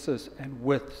of surfaces and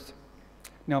widths.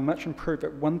 Now, much improved,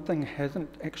 but one thing hasn't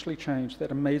actually changed,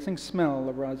 that amazing smell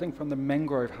arising from the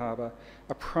mangrove harbour,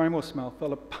 a primal smell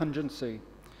full of pungency,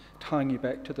 tying you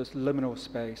back to this liminal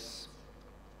space.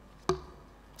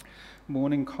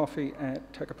 Morning coffee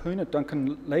at Takapuna.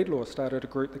 Duncan Laidlaw started a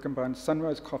group that combined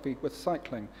sunrise coffee with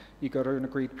cycling. You go to an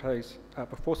agreed place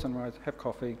before sunrise, have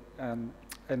coffee, and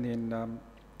then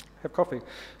have coffee.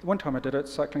 One time I did it,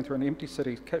 cycling through an empty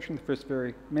city, catching the first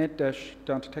ferry, mad dash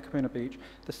down to Takapuna Beach.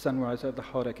 The sunrise over the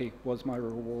Hauraki was my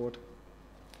reward.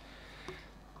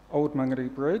 Old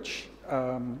Mangere Bridge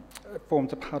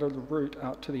forms a part of the route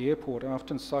out to the airport. I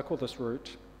often cycle this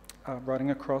route, riding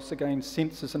across. Again,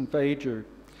 senses invade you.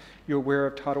 You're aware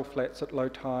of tidal flats at low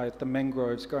tide, the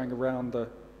mangroves going around the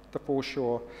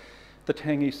foreshore, the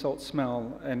tangy salt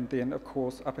smell, and then, of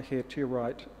course, up ahead to your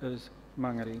right is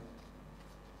Mangere.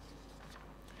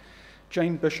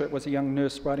 Jane Bishop was a young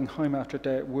nurse riding home after a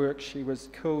day at work. She was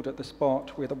killed at the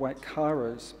spot where the white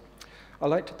car is. I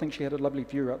like to think she had a lovely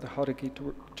view out the Hauraki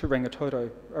to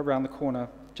Rangitoto, around the corner,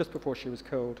 just before she was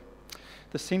killed.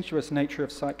 The sensuous nature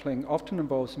of cycling often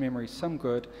involves memories, some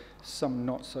good, some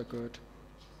not so good.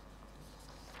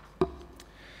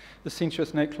 The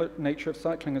sensuous nature of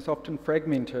cycling is often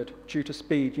fragmented due to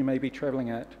speed you may be travelling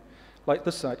at. Like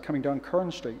this site coming down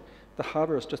Corrin Street, the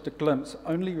harbour is just a glimpse,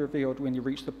 only revealed when you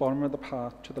reach the bottom of the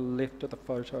path to the left of the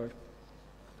photo.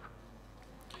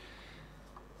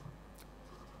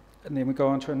 And then we go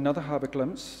on to another harbour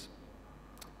glimpse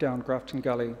down Grafton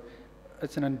Gully.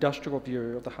 It's an industrial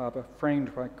view of the harbour,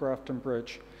 framed by Grafton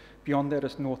Bridge. Beyond that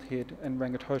is North Head and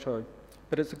Rangitoto.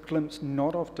 But it's a glimpse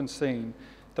not often seen.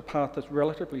 The path is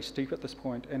relatively steep at this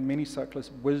point, and many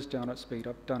cyclists whiz down at speed.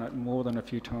 I've done it more than a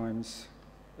few times.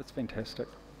 It's fantastic.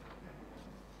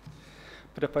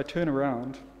 But if I turn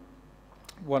around,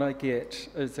 what I get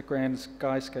is the grand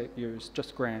skyscape views,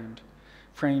 just grand,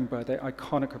 framed by the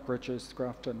iconic bridges,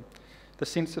 Grafton. The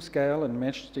sense of scale and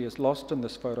majesty is lost in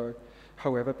this photo,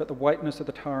 however, but the whiteness of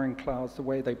the towering clouds, the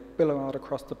way they billow out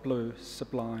across the blue,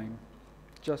 sublime.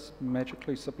 Just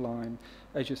magically sublime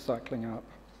as you're cycling up.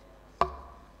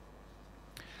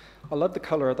 I love the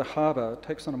colour of the harbour. It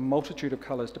takes on a multitude of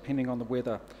colours depending on the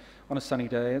weather. On a sunny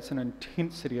day, it's an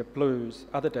intensity of blues.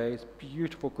 Other days,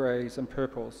 beautiful greys and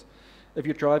purples. If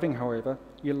you're driving, however,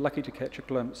 you're lucky to catch a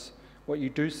glimpse. What you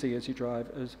do see as you drive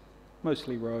is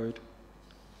mostly road.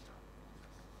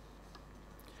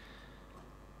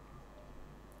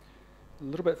 A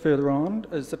little bit further on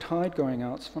is the tide going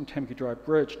out from Tamaki Drive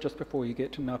Bridge just before you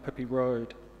get to Ngāpipi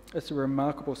Road. It's a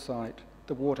remarkable sight.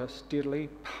 The water steadily,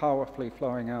 powerfully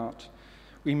flowing out.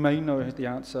 We may know the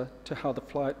answer to how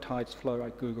the tides flow. I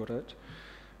googled it,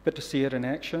 but to see it in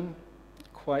action,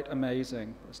 quite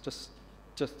amazing. It's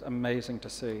just amazing to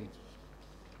see.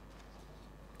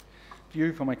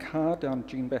 View from my car down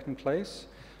Jean Batten Place,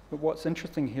 but what's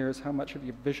interesting here is how much of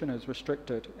your vision is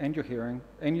restricted, and your hearing,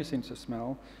 and your sense of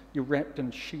smell. You're wrapped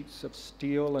in sheets of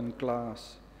steel and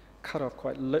glass, cut off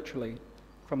quite literally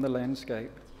from the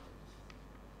landscape.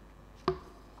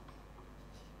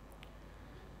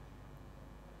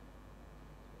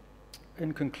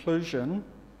 In conclusion,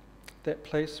 that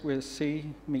place where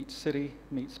sea meets city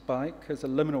meets bike is a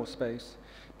liminal space,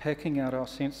 packing out our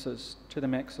senses to the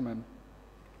maximum.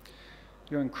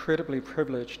 You're incredibly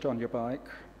privileged on your bike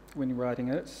when you're riding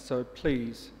it, so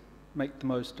please make the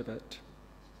most of it.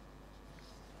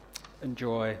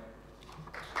 Enjoy.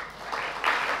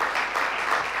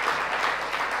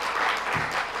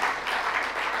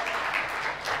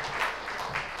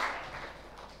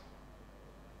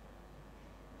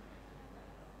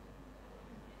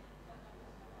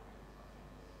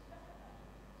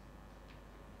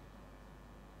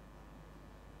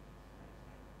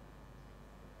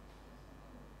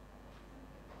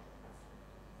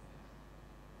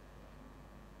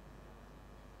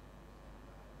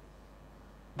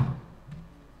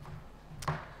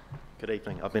 Good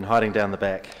evening. I've been hiding down the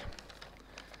back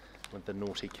with the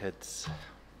naughty kids.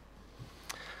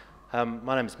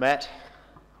 My name's Matt.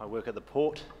 I work at the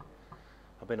port.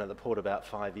 I've been at the port about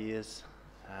 5 years.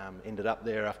 Ended up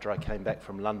there after I came back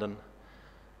from London.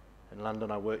 In London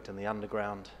I worked in the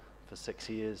underground for 6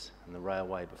 years and the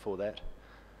railway before that.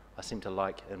 I seem to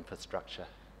like infrastructure,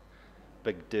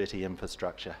 big dirty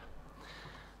infrastructure.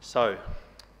 So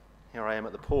here I am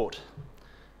at the port.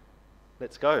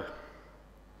 Let's go.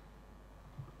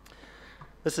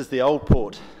 This is the old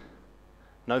port.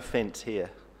 No fence here.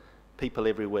 People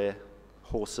everywhere,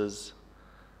 horses,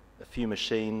 a few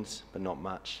machines, but not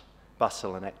much.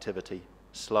 Bustle and activity,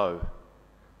 slow.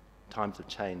 Times have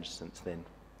changed since then.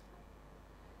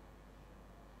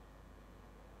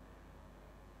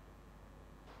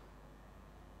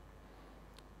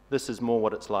 This is more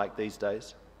what it's like these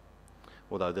days,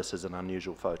 although this is an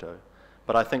unusual photo.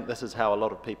 But I think this is how a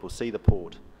lot of people see the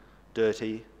port.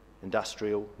 Dirty,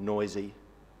 industrial, noisy,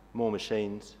 more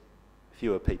machines,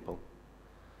 fewer people.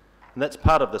 And that's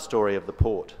part of the story of the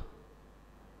port.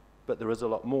 But there is a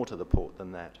lot more to the port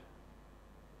than that.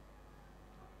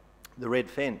 The red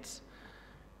fence,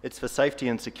 it's for safety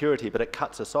and security, but it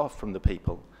cuts us off from the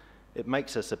people. It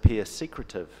makes us appear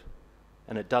secretive,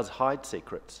 and it does hide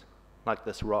secrets, like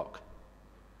this rock.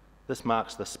 This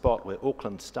marks the spot where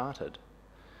Auckland started,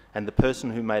 and the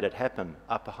person who made it happen,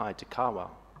 Apahai Te Kawa.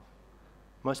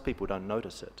 Most people don't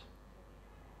notice it.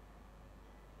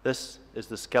 This is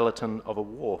the skeleton of a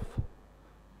wharf,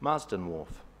 Marsden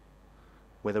Wharf,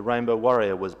 where the Rainbow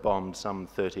Warrior was bombed some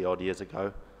 30-odd years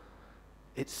ago.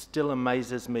 It still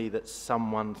amazes me that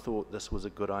someone thought this was a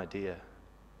good idea.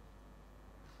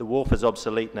 The wharf is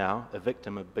obsolete now, a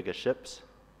victim of bigger ships,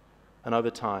 and over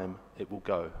time it will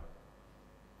go.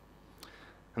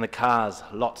 And the cars,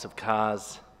 lots of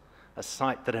cars, a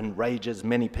sight that enrages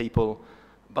many people,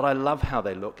 but I love how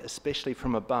they look, especially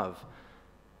from above.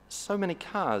 So many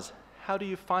cars, how do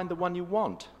you find the one you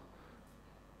want?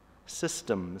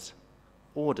 Systems,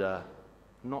 order,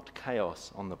 not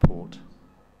chaos on the port.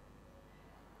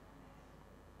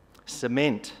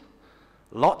 Cement,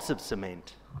 lots of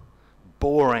cement,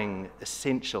 boring,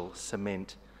 essential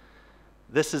cement.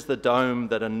 This is the dome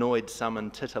that annoyed some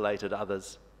and titillated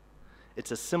others.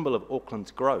 It's a symbol of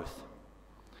Auckland's growth.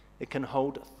 It can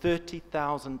hold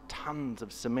 30,000 tonnes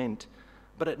of cement,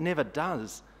 but it never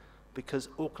does because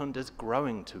Auckland is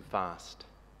growing too fast.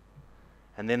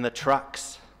 And then the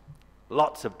trucks,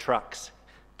 lots of trucks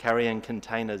carrying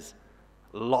containers,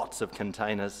 lots of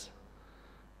containers.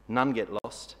 None get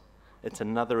lost. It's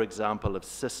another example of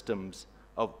systems,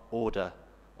 of order,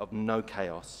 of no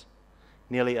chaos.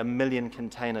 Nearly 1 million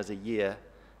containers a year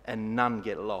and none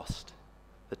get lost.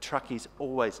 The truckies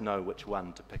always know which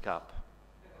one to pick up.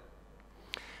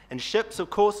 And ships, of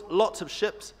course, lots of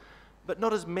ships, but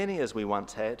not as many as we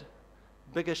once had.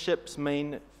 Bigger ships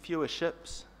mean fewer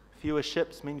ships. Fewer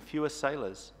ships mean fewer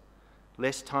sailors.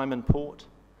 Less time in port,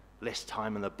 less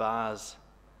time in the bars,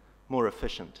 more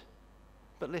efficient,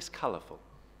 but less colourful.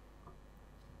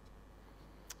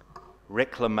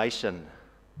 Reclamation.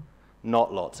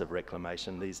 Not lots of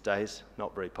reclamation these days,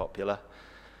 not very popular.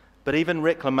 But even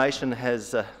reclamation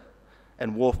has,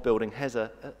 and wharf building has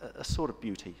a sort of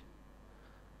beauty.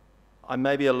 I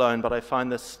may be alone, but I find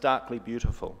this starkly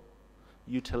beautiful,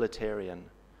 utilitarian,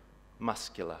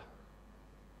 muscular.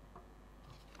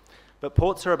 But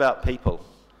ports are about people,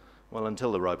 well,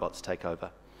 until the robots take over.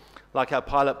 Like our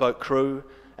pilot boat crew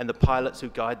and the pilots who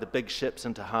guide the big ships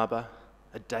into harbour,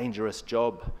 a dangerous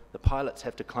job. The pilots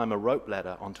have to climb a rope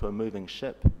ladder onto a moving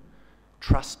ship,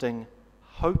 trusting,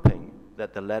 hoping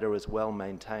that the ladder is well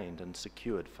maintained and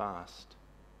secured fast.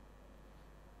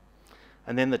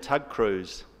 And then the tug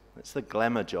crews, it's the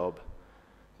glamour job.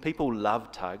 People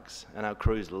love tugs, and our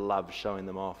crews love showing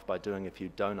them off by doing a few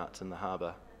donuts in the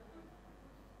harbour.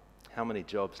 How many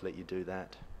jobs let you do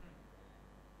that?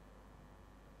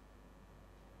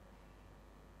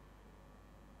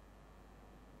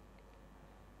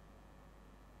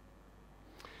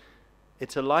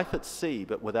 It's a life at sea,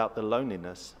 but without the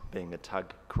loneliness, being a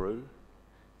tug crew.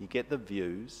 You get the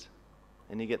views,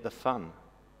 and you get the fun.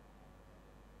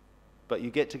 But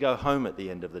you get to go home at the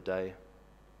end of the day.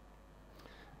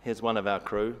 Here's one of our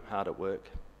crew, hard at work.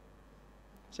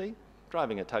 See,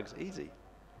 driving a tug's easy.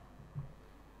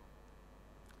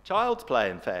 Child's play,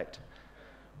 in fact,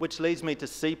 which leads me to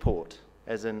Seaport,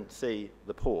 as in sea,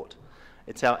 the port.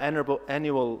 It's our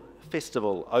annual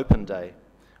festival open day,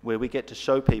 where we get to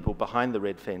show people behind the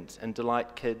red fence and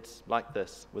delight kids like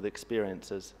this with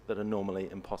experiences that are normally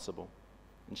impossible.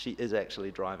 And she is actually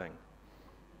driving.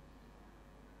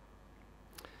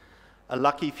 A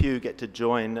lucky few get to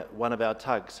join one of our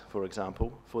tugs, for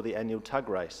example, for the annual tug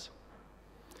race.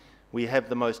 We have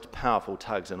the most powerful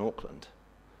tugs in Auckland,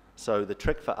 so the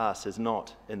trick for us is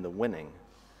not in the winning,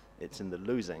 it's in the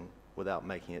losing without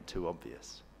making it too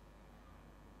obvious.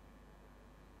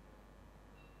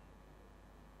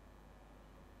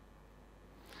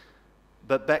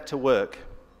 But back to work.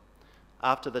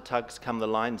 After the tugs come the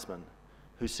linesmen,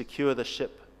 who secure the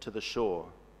ship to the shore.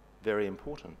 Very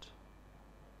important.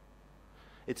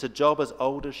 It's a job as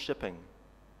old as shipping,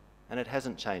 and it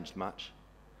hasn't changed much.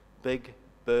 Big,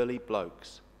 burly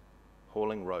blokes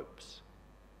hauling ropes.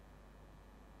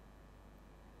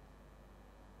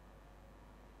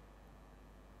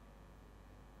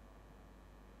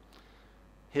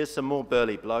 Here's some more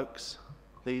burly blokes.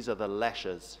 These are the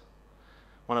lashers.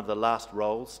 One of the last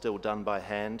rolls, still done by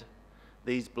hand.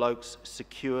 These blokes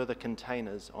secure the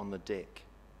containers on the deck.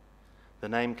 The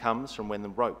name comes from when the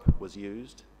rope was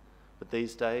used, but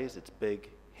these days it's big,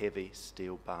 heavy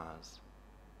steel bars.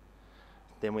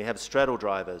 Then we have straddle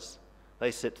drivers.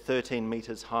 They sit 13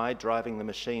 metres high, driving the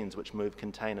machines which move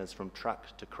containers from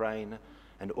truck to crane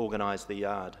and organise the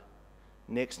yard.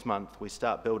 Next month we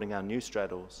start building our new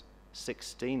straddles,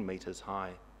 16 metres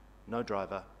high. No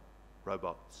driver,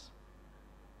 robots.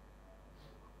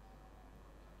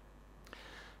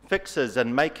 Fixers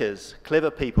and makers, clever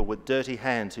people with dirty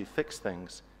hands who fix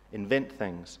things, invent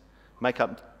things, make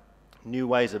up new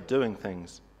ways of doing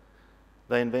things.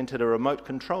 They invented a remote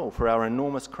control for our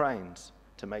enormous cranes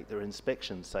to make their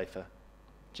inspections safer.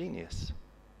 Genius.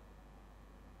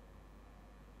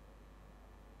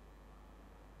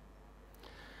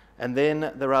 And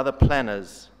then there are the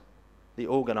planners, the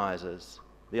organisers,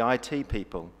 the IT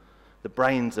people, the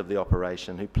brains of the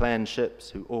operation who plan ships,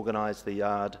 who organise the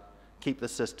yard, keep the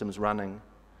systems running.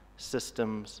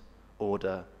 Systems,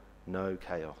 order, no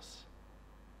chaos.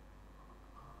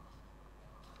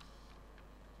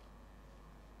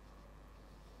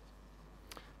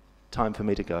 Time for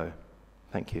me to go.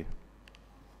 Thank you.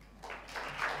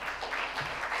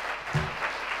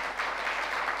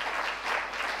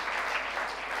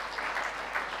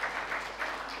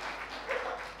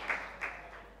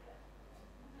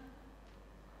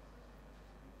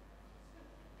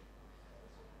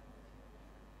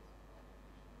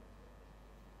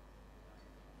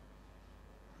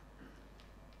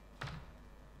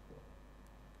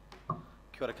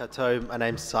 Kia ora koutou. My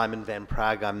name's Simon Van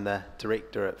Prague. I'm the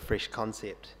director at Fresh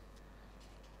Concept.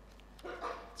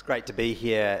 It's great to be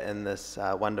here in this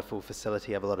wonderful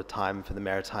facility. I have a lot of time for the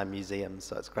Maritime Museum,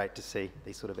 so it's great to see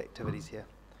these sort of activities here.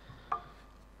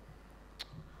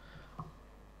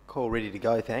 Cool, ready to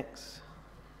go, thanks.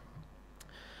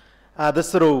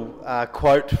 This little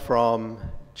quote from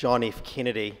John F.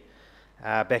 Kennedy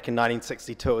back in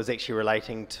 1962, it was actually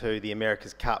relating to the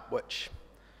America's Cup, which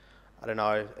I don't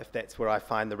know if that's where I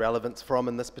find the relevance from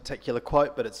in this particular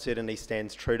quote, but it certainly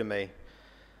stands true to me.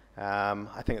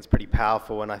 I think it's pretty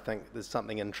powerful, and I think there's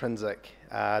something intrinsic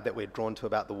that we're drawn to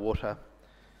about the water.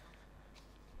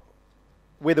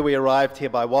 Whether we arrived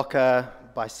here by waka,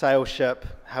 by sail ship,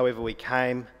 however we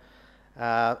came,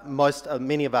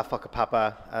 many of our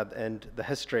whakapapa and the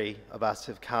history of us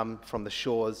have come from the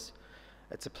shores.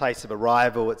 It's a place of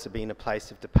arrival, it's been a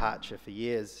place of departure for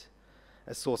years.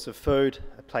 A source of food,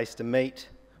 a place to meet.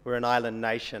 We're an island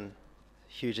nation,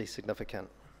 hugely significant.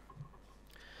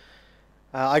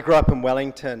 I grew up in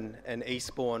Wellington, in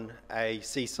Eastbourne, a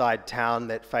seaside town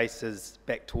that faces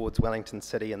back towards Wellington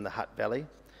City in the Hutt Valley.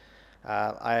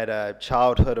 I had a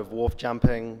childhood of wharf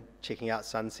jumping, checking out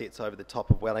sunsets over the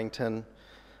top of Wellington.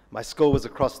 My school was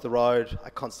across the road. I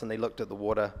constantly looked at the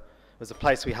water. It was a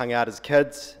place we hung out as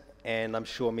kids, and I'm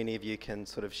sure many of you can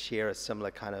sort of share a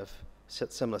similar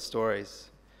stories.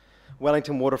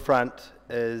 Wellington Waterfront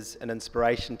is an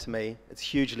inspiration to me. It's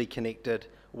hugely connected,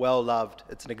 well loved.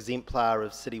 It's an exemplar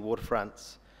of city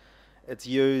waterfronts. It's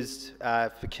used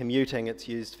for commuting, it's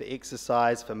used for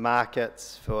exercise, for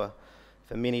markets, for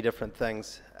many different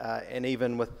things. And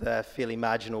even with the fairly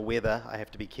marginal weather, I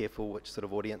have to be careful which sort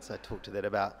of audience I talk to that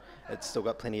about. It's still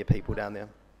got plenty of people down there.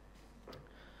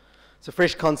 So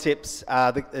Fresh Concepts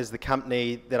is the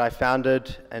company that I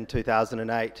founded in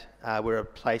 2008. We're a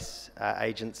place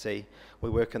agency. We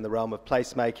work in the realm of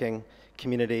placemaking,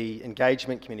 community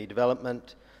engagement, community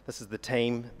development. This is the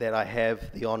team that I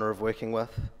have the honour of working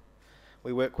with.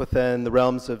 We work within the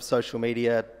realms of social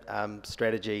media,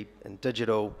 strategy and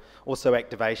digital, also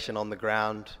activation on the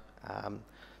ground,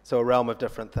 so a realm of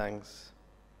different things.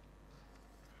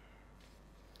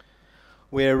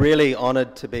 We're really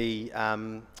honoured to be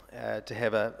to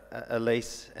have a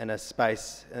lease in a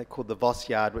space called the Voss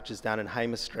Yard, which is down in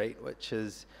Hamer Street, which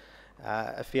is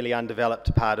a fairly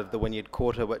undeveloped part of the Wynyard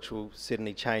Quarter, which will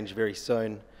certainly change very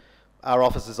soon. Our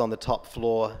office is on the top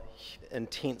floor,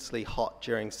 intensely hot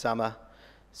during summer,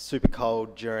 super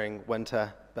cold during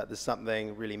winter, but there's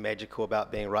something really magical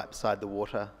about being right beside the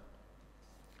water.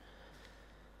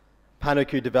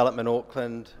 Manukau Development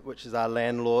Auckland, which is our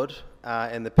landlord,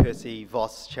 and the Percy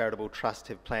Voss Charitable Trust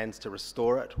have plans to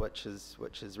restore it, which is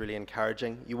really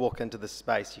encouraging. You walk into this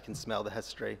space, you can smell the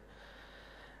history.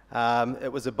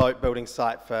 It was a boat building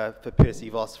site for Percy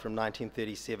Voss from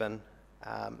 1937.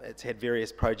 It's had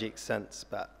various projects since,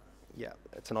 but yeah,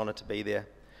 it's an honour to be there.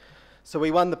 So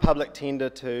we won the public tender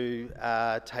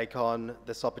to take on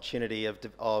this opportunity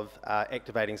of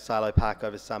activating Silo Park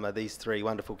over summer. These three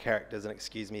wonderful characters, and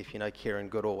excuse me if you know Kheir and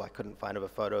Goodall, I couldn't find a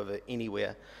photo of it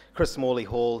anywhere. Chris Morley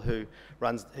Hall, who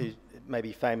may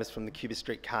be famous from the Cuba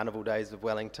Street Carnival days of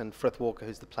Wellington, Frith Walker,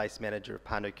 who's the place manager of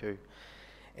Manukau,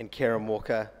 and Karen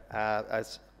Walker,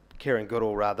 Kheir and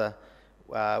Goodall rather,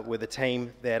 were the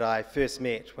team that I first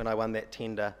met when I won that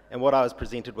tender. And what I was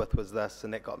presented with was this,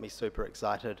 and that got me super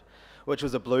excited, which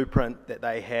was a blueprint that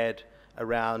they had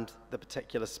around the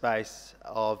particular space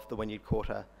of the Wynyard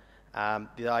Quarter.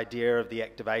 The idea of the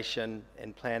activation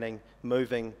and planning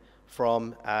moving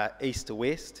from east to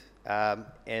west,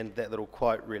 and that little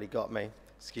quote really got me.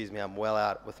 Excuse me, I'm well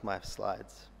out with my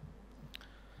slides.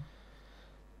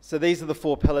 So these are the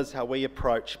four pillars how we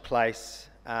approach place,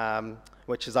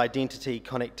 which is identity,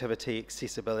 connectivity,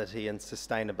 accessibility, and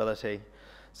sustainability.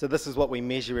 So this is what we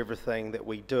measure everything that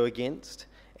we do against,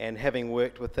 and having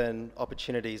worked within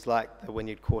opportunities like the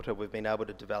Wynyard Quarter, we've been able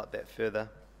to develop that further.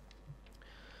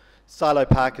 Silo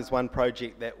Park is one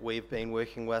project that we've been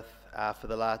working with for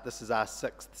the last, this is our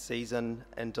 6th season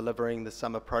in delivering the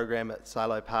summer program at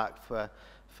Silo Park for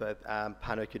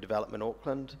Manukau Development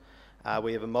Auckland.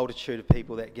 We have a multitude of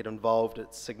people that get involved.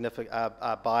 It's significant.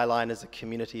 Our byline is a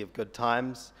community of good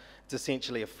times. It's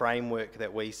essentially a framework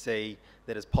that we see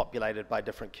that is populated by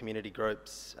different community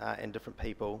groups and different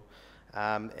people,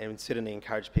 and certainly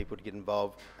encourage people to get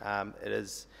involved. It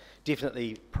is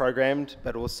definitely programmed,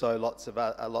 but also lots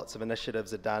of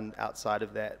initiatives are done outside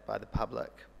of that by the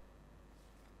public.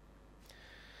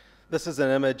 This is an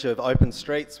image of open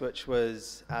streets, which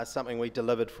was something we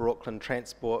delivered for Auckland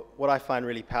Transport. What I find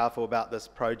really powerful about this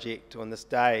project on this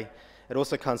day, it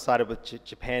also coincided with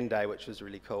Japan Day, which was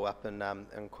really cool up in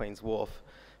Queen's Wharf.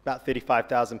 About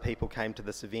 35,000 people came to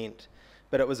this event,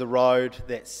 but it was a road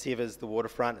that severs the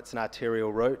waterfront. It's an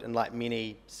arterial route, and like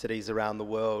many cities around the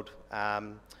world,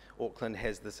 Auckland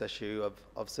has this issue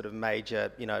of sort of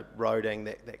major, roading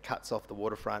that cuts off the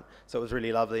waterfront. So it was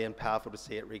really lovely and powerful to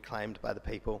see it reclaimed by the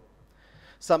people.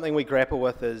 Something we grapple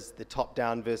with is the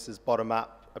top-down versus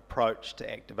bottom-up approach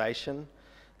to activation.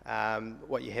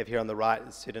 What you have here on the right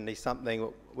is certainly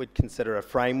something we'd consider a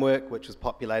framework, which was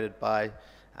populated by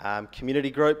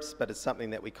community groups, but it's something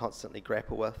that we constantly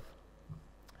grapple with.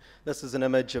 This is an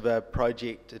image of a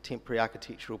project, a temporary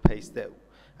architectural piece that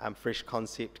Fresh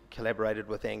Concept collaborated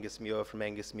with Angus Muir from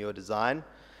Angus Muir Design.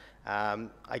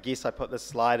 I guess I put this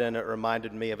slide in, it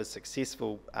reminded me of a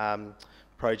successful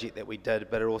project that we did,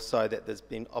 but also that there's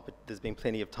been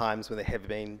plenty of times when there have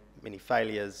been many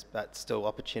failures, but still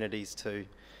opportunities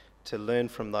to learn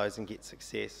from those and get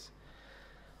success.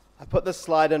 I put this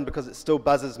slide in because it still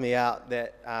buzzes me out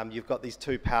that you've got these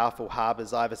two powerful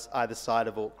harbours either side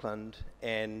of Auckland,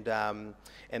 and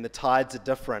the tides are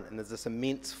different, and there's this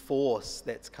immense force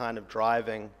that's kind of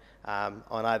driving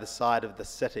on either side of the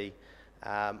city.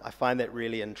 I find that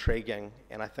really intriguing,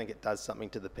 and I think it does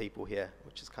something to the people here,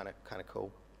 which is kind of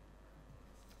cool.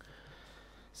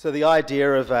 So the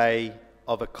idea of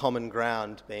a common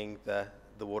ground being the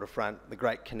waterfront, the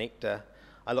great connector,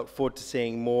 I look forward to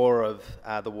seeing more of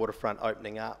the waterfront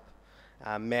opening up.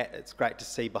 Matt, it's great to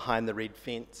see behind the red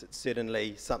fence. It's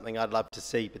certainly something I'd love to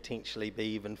see potentially be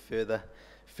even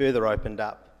further opened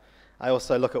up. I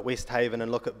also look at West Haven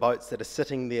and look at boats that are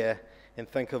sitting there and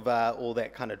think of all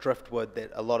that kind of driftwood, that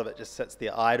a lot of it just sits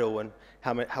there idle, and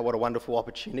what a wonderful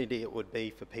opportunity it would be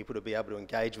for people to be able to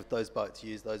engage with those boats,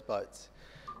 use those boats.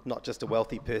 Not just a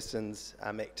wealthy person's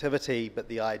activity, but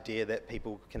the idea that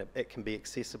it can be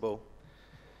accessible.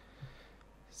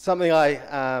 Something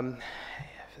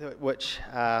which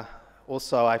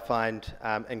also I find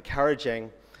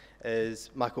encouraging is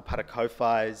Michael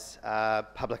Parakowhai's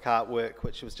public artwork,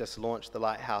 which was just launched, The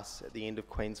Lighthouse, at the end of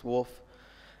Queen's Wharf.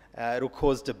 It'll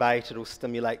cause debate, it'll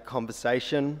stimulate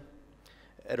conversation,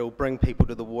 it'll bring people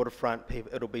to the waterfront,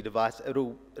 it'll be divisive,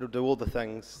 it'll do all the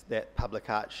things that public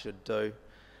art should do.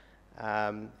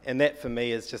 And that for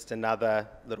me is just another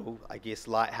little, I guess,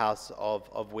 lighthouse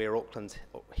of where Auckland's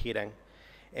heading.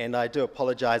 And I do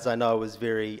apologise, I know I was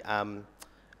very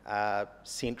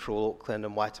central Auckland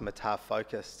and Waitemata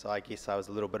focused, so I guess I was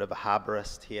a little bit of a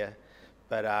harbourist here.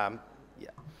 But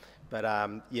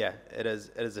yeah, it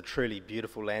is a truly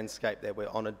beautiful landscape that we're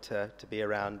honoured to be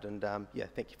around, and yeah,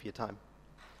 thank you for your time.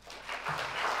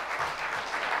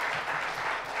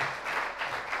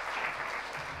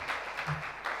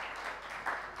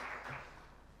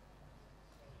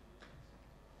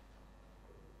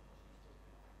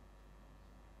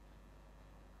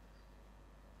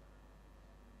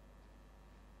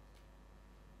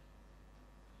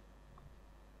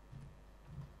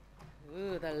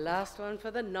 Ooh, the last one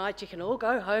for the night. You can all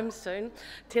go home soon.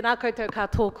 Tēnā koutou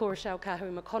katoa kōrashau ka hui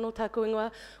makono taku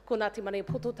ingoa, ko Ngāti Mani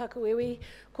poto taku iwi,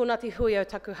 ko Ngāti hui o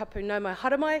taku hapu no mai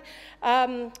haramai.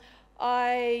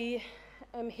 I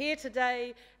am here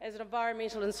today as an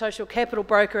environmental and social capital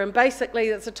broker, and basically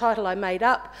it's a title I made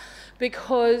up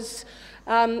because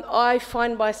I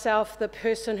find myself the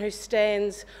person who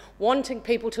stands wanting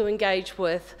people to engage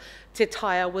with te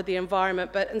taia, with the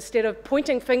environment, but instead of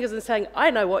pointing fingers and saying, I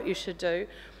know what you should do,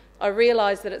 I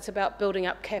realise that it's about building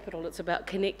up capital, it's about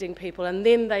connecting people, and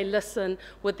then they listen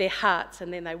with their hearts,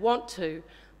 and then they want to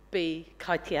be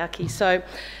kaitiaki. So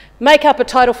make up a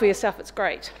title for yourself, it's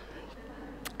great.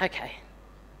 Okay,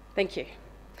 thank you.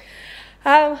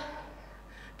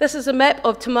 This is a map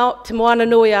of Te Moana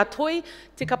Nui a Toi,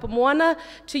 Te Kapa Moana.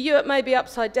 To you it may be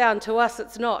upside down, to us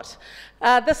it's not.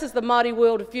 This is the Māori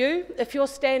world view. If you're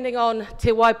standing on Te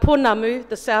Waiponamu,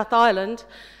 the South Island,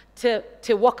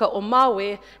 Te Waka o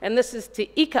Maui, and this is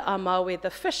Te Ika a Maui, the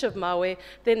fish of Maui,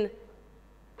 then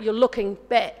you're looking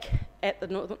back at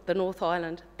the North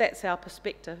Island. That's our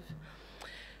perspective.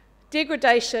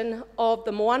 Degradation of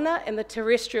the moana and the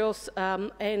terrestrials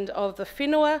and of the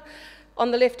whenua. On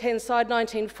the left-hand side,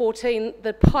 1914,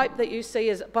 the pipe that you see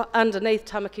is underneath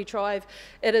Tamaki Drive.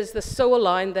 It is the sewer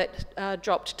line that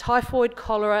dropped typhoid,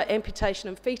 cholera, amputation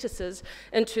and fetuses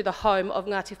into the home of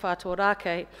Ngāti Whātua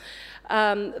Rākei.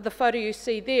 The photo you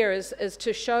see there is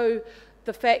to show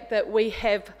the fact that we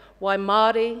have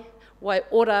Waimāori,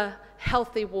 Waiora,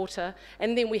 healthy water,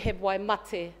 and then we have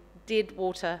Waimate, dead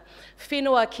water.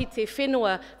 Whenua ki te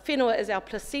whenua. Whenua is our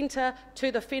placenta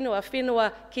to the whenua.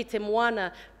 Whenua ki te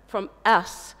moana, from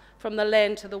us, from the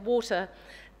land to the water.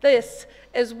 This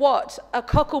is what a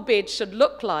cockle bed should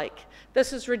look like.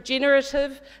 This is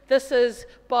regenerative, this is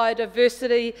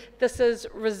biodiversity, this is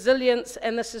resilience,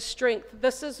 and this is strength.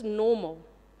 This is normal.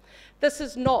 This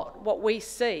is not what we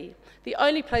see. The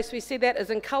only place we see that is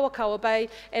in Kawakawa Bay,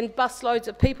 and busloads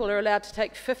of people are allowed to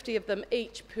take 50 of them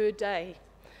each per day.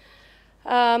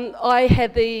 I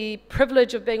had the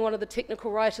privilege of being one of the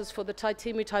technical writers for the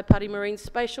Taitimu Taipari Marine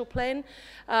Spatial Plan.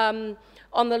 On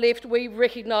the left, we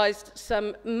recognised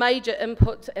some major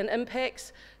inputs and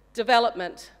impacts,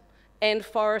 development and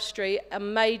forestry, are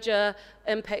major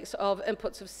impacts of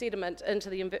inputs of sediment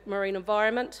into the marine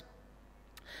environment.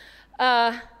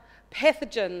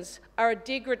 Pathogens are a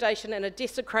degradation and a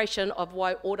desecration of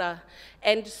waiora,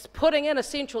 and putting in a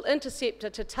central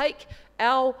interceptor to take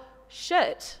our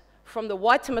shit from the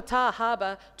Waitemata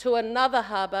harbour to another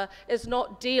harbour is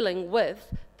not dealing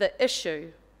with the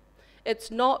issue.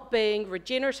 It's not being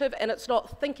regenerative, and it's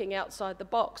not thinking outside the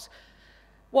box.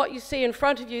 What you see in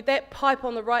front of you, that pipe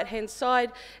on the right-hand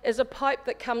side, is a pipe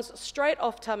that comes straight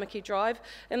off Tamaki Drive.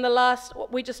 In the last,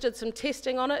 we just did some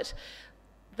testing on it.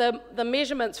 The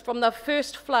measurements from the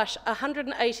first flush,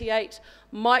 188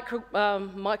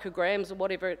 micrograms or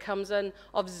whatever it comes in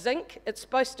of zinc. It's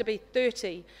supposed to be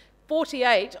 30.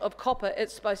 48 of copper,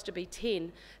 it's supposed to be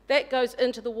 10. That goes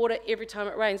into the water every time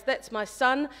it rains. That's my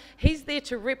son. He's there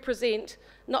to represent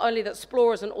not only that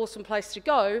Explore is an awesome place to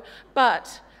go,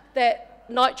 but that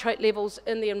nitrate levels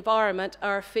in the environment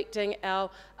are affecting are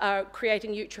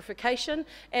creating eutrophication,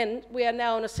 and we are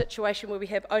now in a situation where we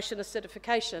have ocean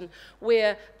acidification,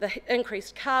 where the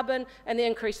increased carbon and the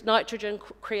increased nitrogen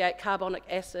create carbonic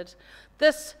acid.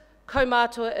 This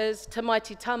Kaumātua is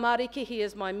Tamaiti Tamariki, he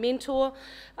is my mentor.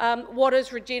 What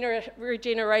is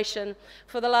regeneration?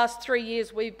 For the last 3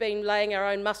 years we've been laying our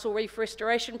own mussel reef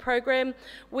restoration program.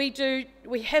 We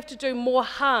have to do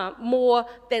more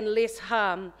than less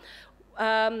harm.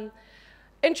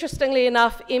 Interestingly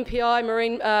enough, MPI,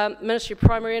 Marine Ministry of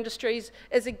Primary Industries,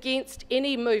 is against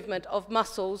any movement of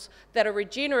mussels that are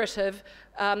regenerative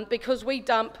because we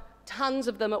dump tons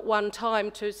of them at one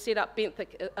time to set up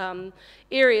benthic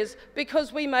areas,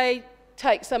 because we may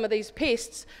take some of these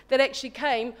pests that actually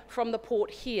came from the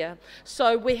port here.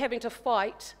 So we're having to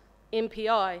fight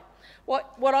MPI.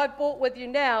 What I've brought with you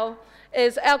now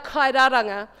is our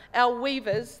kairaranga, our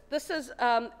weavers. This is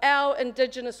our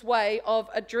indigenous way of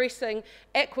addressing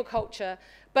aquaculture.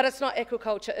 But it's not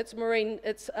aquaculture, it's marine,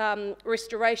 it's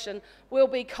restoration. We'll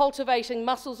be cultivating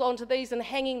mussels onto these and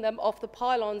hanging them off the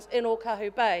pylons in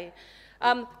Ōkahu Bay.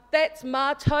 That's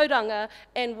mātauranga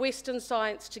and Western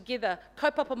science together,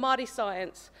 kaupapa Māori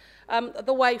science,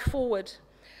 the way forward.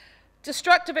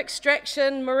 Destructive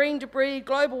extraction, marine debris,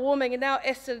 global warming, and now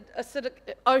acidic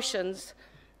oceans.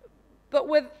 But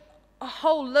with a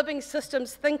whole living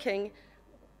systems thinking,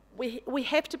 we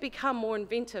have to become more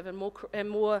inventive and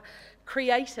more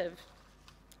creative.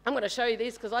 I'm going to show you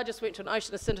these because I just went to an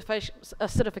ocean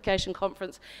acidification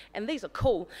conference, and these are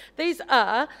cool. These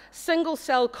are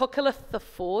single-cell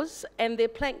coccolithophores, and they're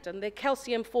plankton. They're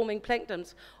calcium-forming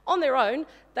planktons. On their own,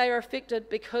 they are affected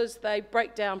because they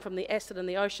break down from the acid in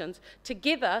the oceans.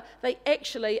 Together, they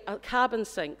actually are carbon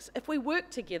sinks. If we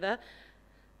work together,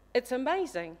 it's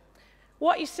amazing.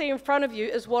 What you see in front of you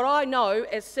is what I know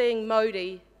as seeing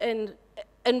Mauri in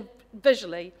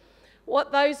visually.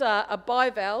 What those are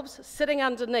bivalves sitting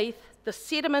underneath the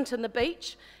sediment in the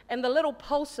beach, and the little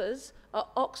pulses are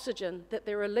oxygen that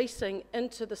they're releasing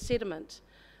into the sediment.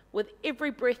 With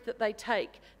every breath that they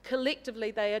take,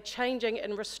 collectively they are changing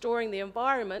and restoring the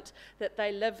environment that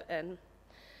they live in.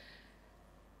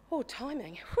 Oh,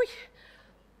 timing. Whew.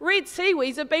 Red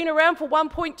seaweeds have been around for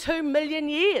 1.2 million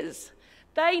years.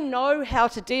 They know how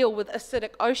to deal with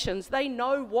acidic oceans. They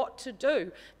know what to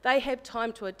do. They have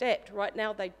time to adapt. Right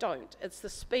now they don't. It's the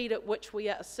speed at which we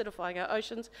are acidifying our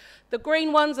oceans. The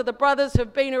green ones are the brothers who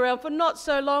have been around for not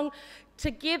so long.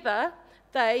 Together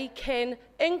they can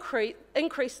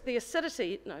decrease the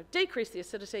acidity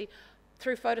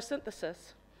through photosynthesis.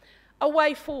 A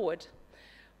way forward.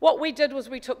 What we did was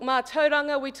we took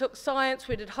mātauranga, we took science,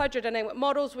 we did hydrodynamic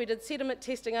models, we did sediment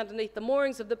testing underneath the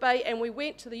moorings of the bay, and we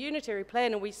went to the unitary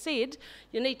plan and we said,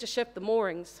 you need to shift the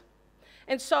moorings.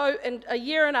 And so in a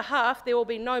year and a half, there will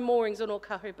be no moorings in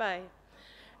Ōkahu Bay.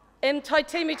 In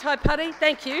Taitimi Taipari,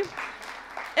 thank you.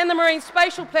 In the Marine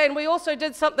Spatial Plan, we also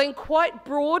did something quite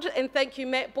broad, and thank you,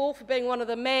 Matt Ball, for being one of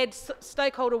the MAD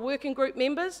stakeholder working group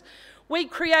members. We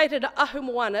created a ahu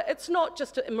moana. It's not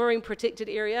just a marine protected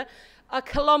area, a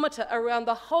kilometre around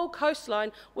the whole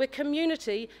coastline where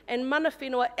community and mana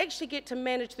whenua actually get to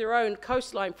manage their own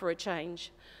coastline for a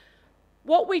change.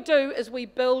 What we do is we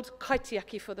build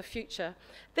kaitiaki for the future.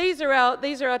 These are our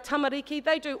tamariki.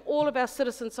 They do all of our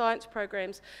citizen science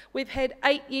programs. We've had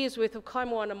 8 years worth of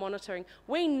kaimoana monitoring.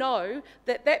 We know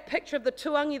that that picture of the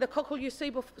tuangi, the cockle you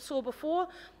saw before,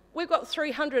 we've got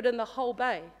 300 in the whole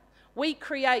bay. We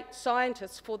create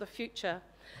scientists for the future.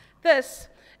 This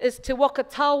is Te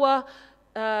Wakatawa,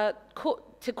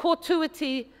 Te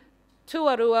Kōtuiti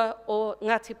Tuarua o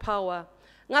Ngāti Pawa.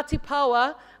 Ngāti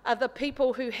Pawa are the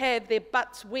people who have their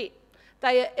butts wet.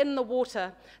 They are in the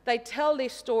water. They tell their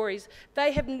stories.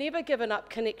 They have never given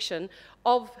up connection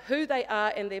of who they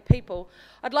are and their people.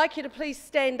 I'd like you to please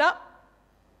stand up.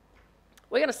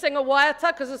 We're going to sing a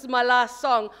waiata because this is my last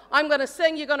song. I'm going to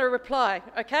sing, you're going to reply,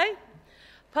 okay?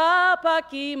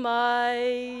 Papaki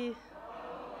mai.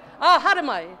 Oh, hara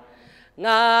mai.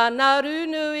 Ngā naru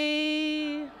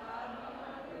nui.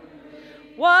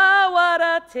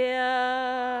 Wawaratea.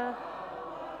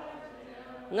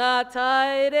 Ngā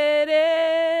tairere.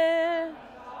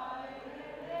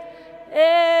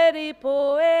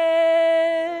 Eripoe.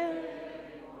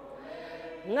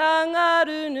 Ngā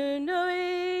ngaru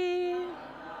nui.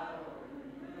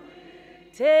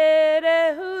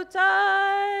 Tere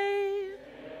hutai.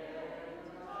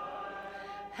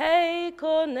 Hei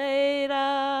koneira.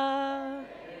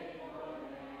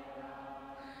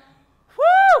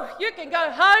 Woo! You can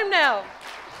go home now.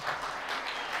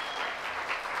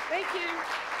 Thank you.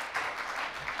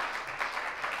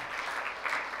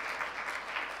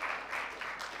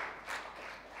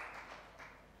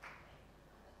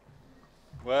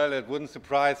 Well, it wouldn't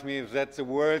surprise me if that's a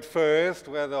world first,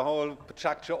 where the whole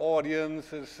Pecha Kucha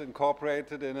audience is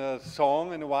incorporated in a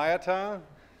song in a waiata.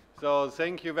 So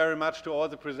thank you very much to all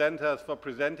the presenters for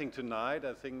presenting tonight.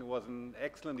 I think it was an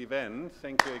excellent event.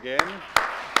 Thank you again.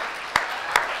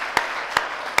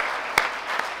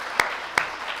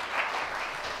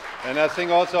 And I think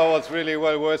also it was really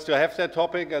well worth to have that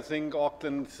topic. I think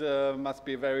Auckland must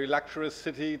be a very luxurious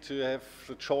city to have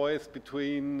the choice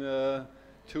between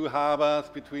two harbors,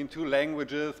 between two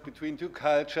languages, between two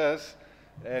cultures.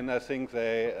 And I think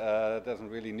there doesn't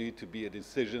really need to be a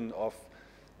decision of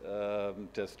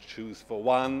just choose for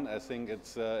one. I think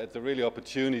it's a really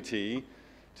opportunity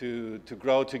to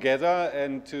grow together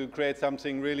and to create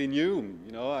something really new.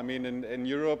 You know, I mean, in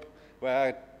Europe, where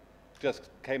I just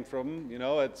came from, you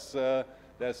know,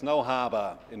 there's no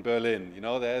harbor in Berlin. You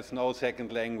know, there's no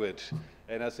second language,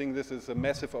 and I think this is a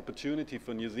massive opportunity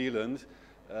for New Zealand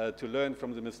to learn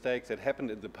from the mistakes that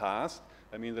happened in the past.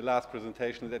 I mean, the last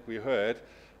presentation that we heard,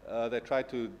 they tried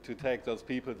to take those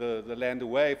people the land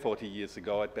away 40 years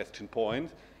ago at Bastion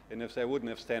Point, and if they wouldn't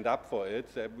have stand up for it,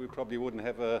 we probably wouldn't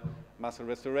have a muscle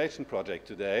restoration project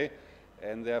today.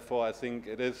 And therefore, I think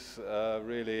it is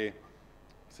really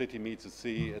city meets the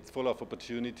sea. It's full of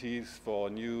opportunities for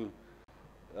new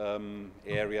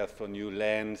areas, for new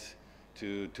land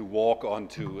to walk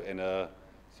onto in a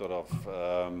sort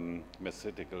of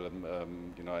methodical,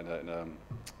 you know, in a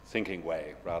thinking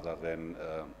way rather than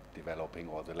developing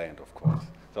all the land, of course.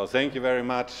 So thank you very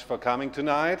much for coming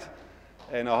tonight,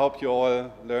 and I hope you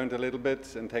all learned a little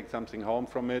bit and take something home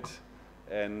from it.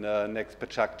 And next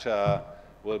Pecha Kucha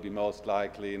will be most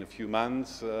likely in a few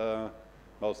months,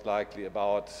 most likely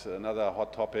about another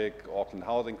hot topic, Auckland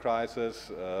housing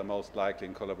crisis, most likely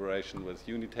in collaboration with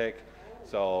Unitech.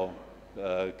 So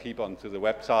keep on to the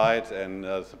website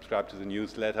and subscribe to the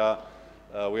newsletter.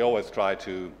 We always try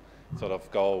to sort of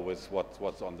go with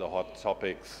what's on the hot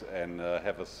topics and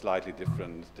have a slightly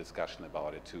different discussion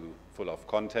about it too, full of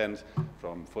content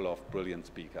from full of brilliant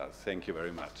speakers. Thank you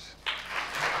very much.